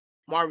that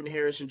Marvin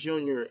Harrison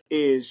Jr.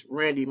 is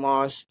Randy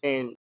Moss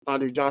and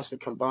Andre Johnson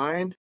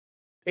combined.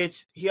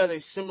 He has a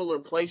similar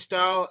play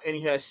style and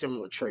he has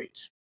similar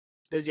traits.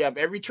 Does he have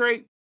every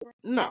trait?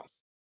 No.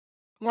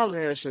 Marvin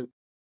Harrison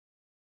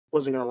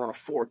wasn't going to run a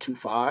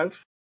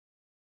 4.25.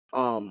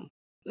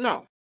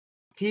 No.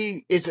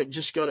 He isn't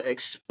just going to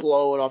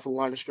explode off the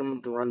line of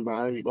scrimmage and run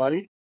by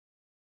anybody.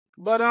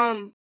 But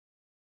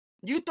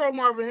you throw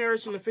Marvin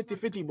Harrison a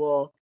 50-50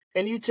 ball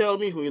and you tell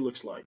me who he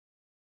looks like.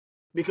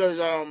 Because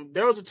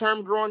there was a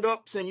term growing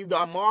up saying you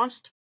got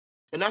mossed,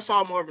 and that's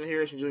all Marvin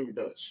Harrison Jr.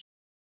 does.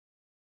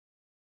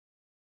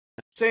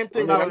 Same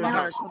thing. Not on a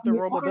higher clip than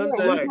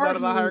Robodunze. Not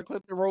on a higher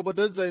clip than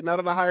Robodunze. Not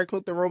on a higher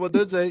clip than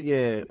Robodunze.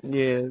 Yeah.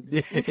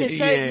 You can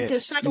say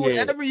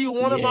whatever you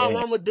want about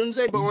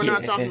Robodunze, but we're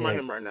not talking about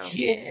him right now.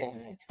 Yeah.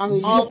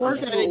 All I'm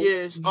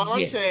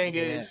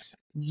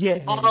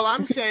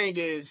saying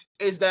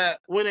is that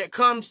when it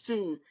comes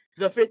to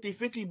the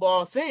 50-50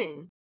 ball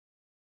thing,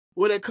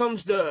 when it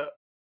comes to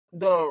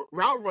the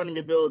route running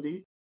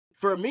ability,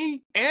 for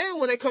me, and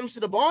when it comes to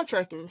the ball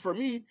tracking, for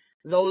me,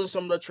 those are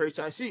some of the traits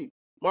I see.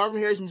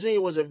 Marvin Harrison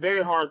Jr. was a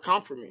very hard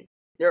comp for me.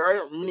 There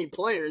aren't many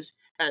players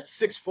at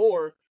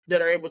 6'4"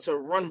 that are able to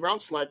run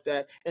routes like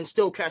that and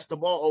still catch the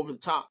ball over the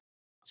top.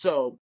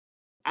 So,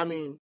 I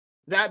mean,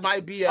 that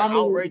might be an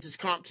outrageous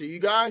comp to you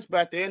guys,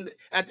 but at the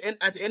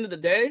end of the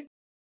day,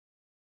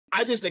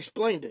 I just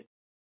explained it.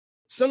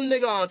 Some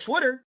nigga on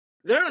Twitter,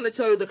 they're gonna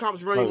tell you the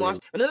comp's running once,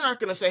 and they're not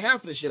gonna say half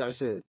of the shit I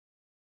said.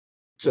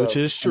 So, which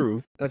is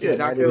true. That's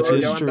exactly what I'm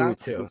going back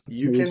to.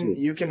 You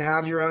True. can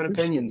have your own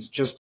opinions.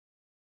 Just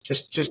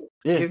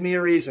give me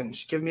a reason.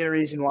 Just give me a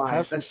reason why.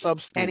 Have some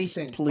substance,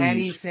 anything, please.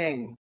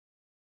 anything.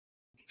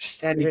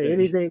 Just anything.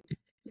 Anything.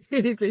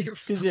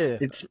 Yeah.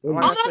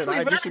 I'm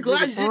actually very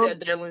glad you did that,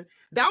 Dylan.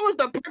 That was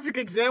the perfect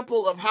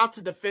example of how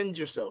to defend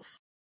yourself.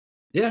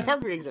 Yeah.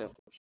 Perfect example.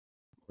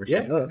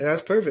 Yeah,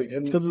 that's perfect.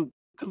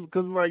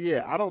 Because like,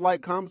 yeah, I don't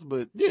like comps,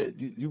 but yeah,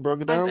 you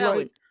broke it down That's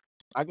right.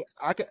 I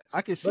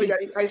can see.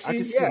 I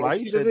see why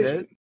you said said that.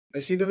 that. I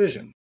see the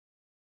vision.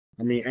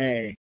 I mean,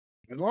 hey,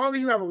 as long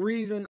as you have a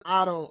reason,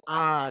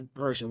 I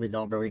personally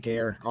don't really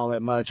care all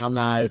that much. I'm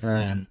not a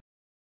fan.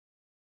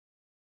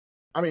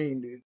 I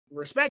mean,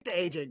 respect to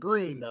AJ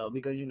Green though,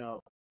 because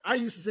I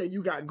used to say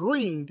you got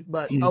greened,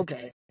 but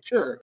okay,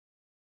 sure.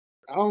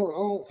 I don't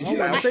want to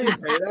say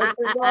that.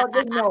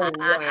 No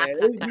way.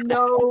 There's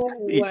no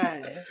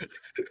way.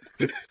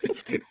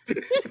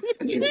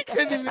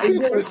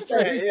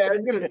 I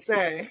was gonna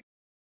say.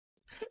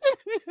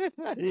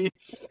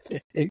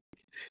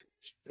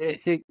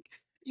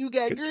 You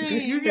got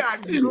green. You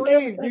got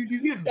green. You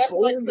get That's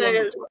like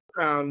saying.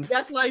 round.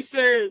 That's like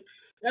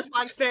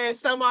saying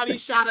somebody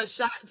shot a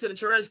shot into the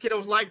trash kid and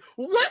was like,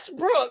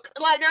 Westbrook.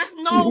 Like, there's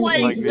no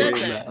way he said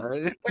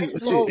that. There's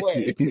no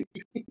way.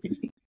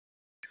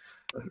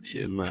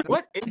 Yeah, man.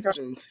 What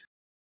instance?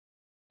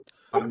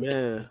 Oh,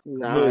 man.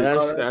 Nah,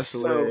 that's so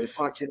hilarious.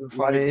 fucking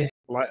funny.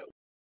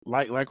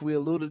 Like we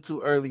alluded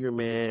to earlier,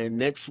 man.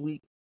 Next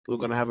week we're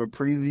gonna have a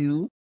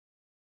preview.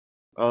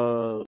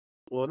 Well,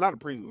 not a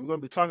preview. We're gonna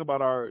be talking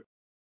about our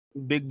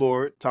big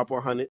board, top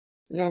 100.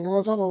 Yeah,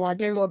 well, something like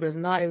Caleb is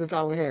not in the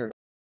top here.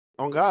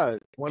 On God,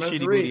 103.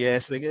 shitty booty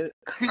ass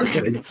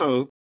nigga.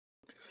 So,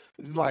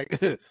 like,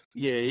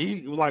 yeah,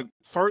 he like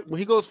first when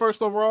he goes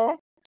first overall,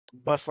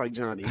 bust like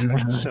Johnny.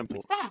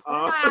 Simple.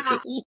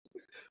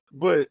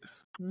 But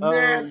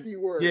Nasty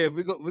word. yeah,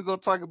 we're gonna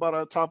talk about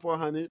our top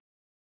 100,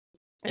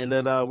 and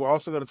then we're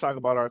also gonna talk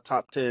about our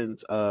top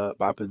 10s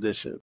by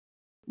position.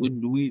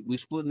 We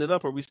splitting it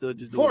up, or we still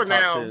just doing For top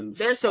now, 10s?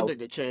 there's something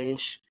to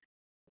change.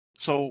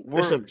 So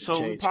There's something to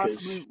we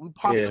change,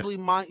 possibly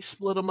might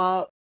split them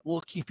up.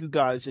 We'll keep you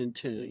guys in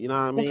tune. You know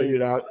what I We'll figure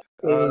mean? it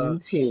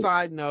out.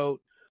 Side note,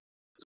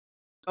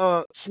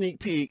 sneak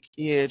peek.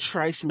 Yeah,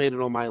 Trice made it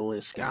on my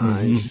list,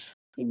 guys.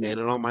 He made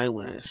it on my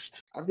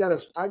list. I got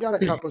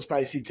a couple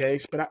spicy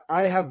takes, but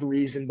I have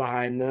reason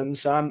behind them,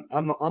 so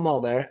I'm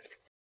all there.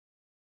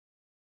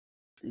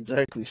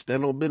 Exactly.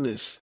 Stand on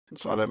business.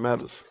 That's all that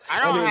matters.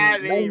 I don't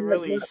have any no,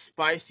 really no.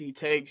 spicy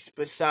takes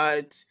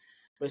besides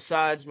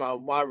my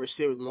wide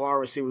receiver. My wide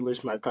receiver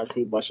list might catch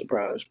me by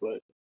surprise,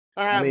 but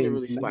I don't have any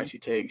really spicy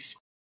takes.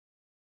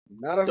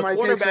 None of The my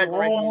takes are quarterback rankings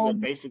are wrong.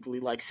 basically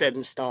like set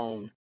in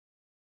stone.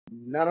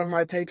 None of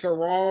my takes are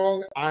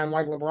wrong. I'm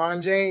like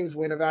LeBron James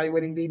when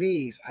evaluating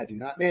DBs. I do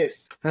not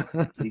miss.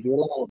 Leave me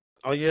alone.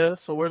 Oh yeah.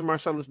 So where's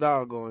Marcellus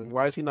Dow going?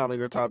 Why is he not in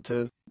your top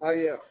 10? Oh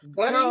yeah,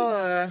 buddy.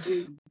 I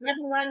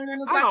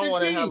don't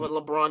want to have a a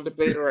LeBron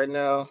debate right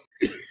now.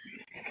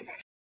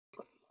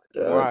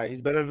 Why?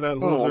 He's better than that I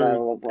don't wanna have a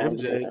loser LeBron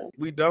MJ. debate.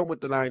 We done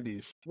with the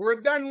 90s. We're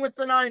done with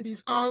the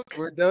 90s, Unc.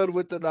 We're done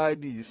with the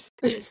 90s.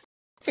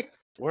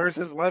 Where's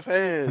his left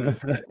hand?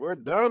 We're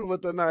done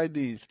with the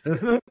 90s.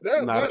 Those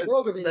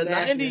are The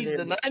nasty 90s,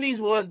 the memories. 90s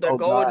was the Oh,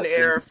 golden God,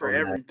 era it's for so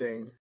nice.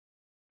 everything.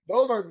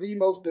 Those are the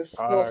most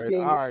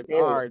disgusting. All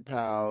right,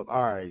 pal.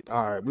 All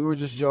right. We were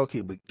just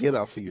joking, but get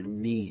off of your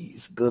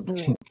knees. Good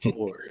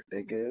Lord,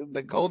 nigga.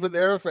 The golden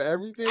era for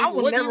everything. I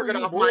will What year never were get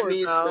you off my born,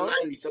 knees pal?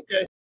 in the 90s,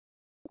 okay?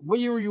 What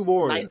year were you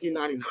born?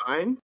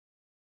 1999?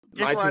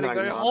 Get right again.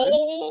 1999.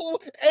 Oh,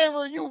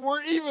 ever you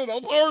weren't even a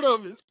part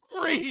of it.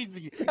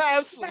 Crazy.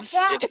 Have some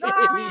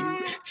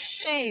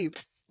shame.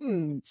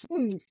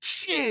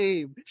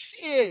 Shame.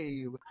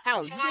 Shame.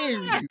 How dare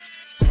you?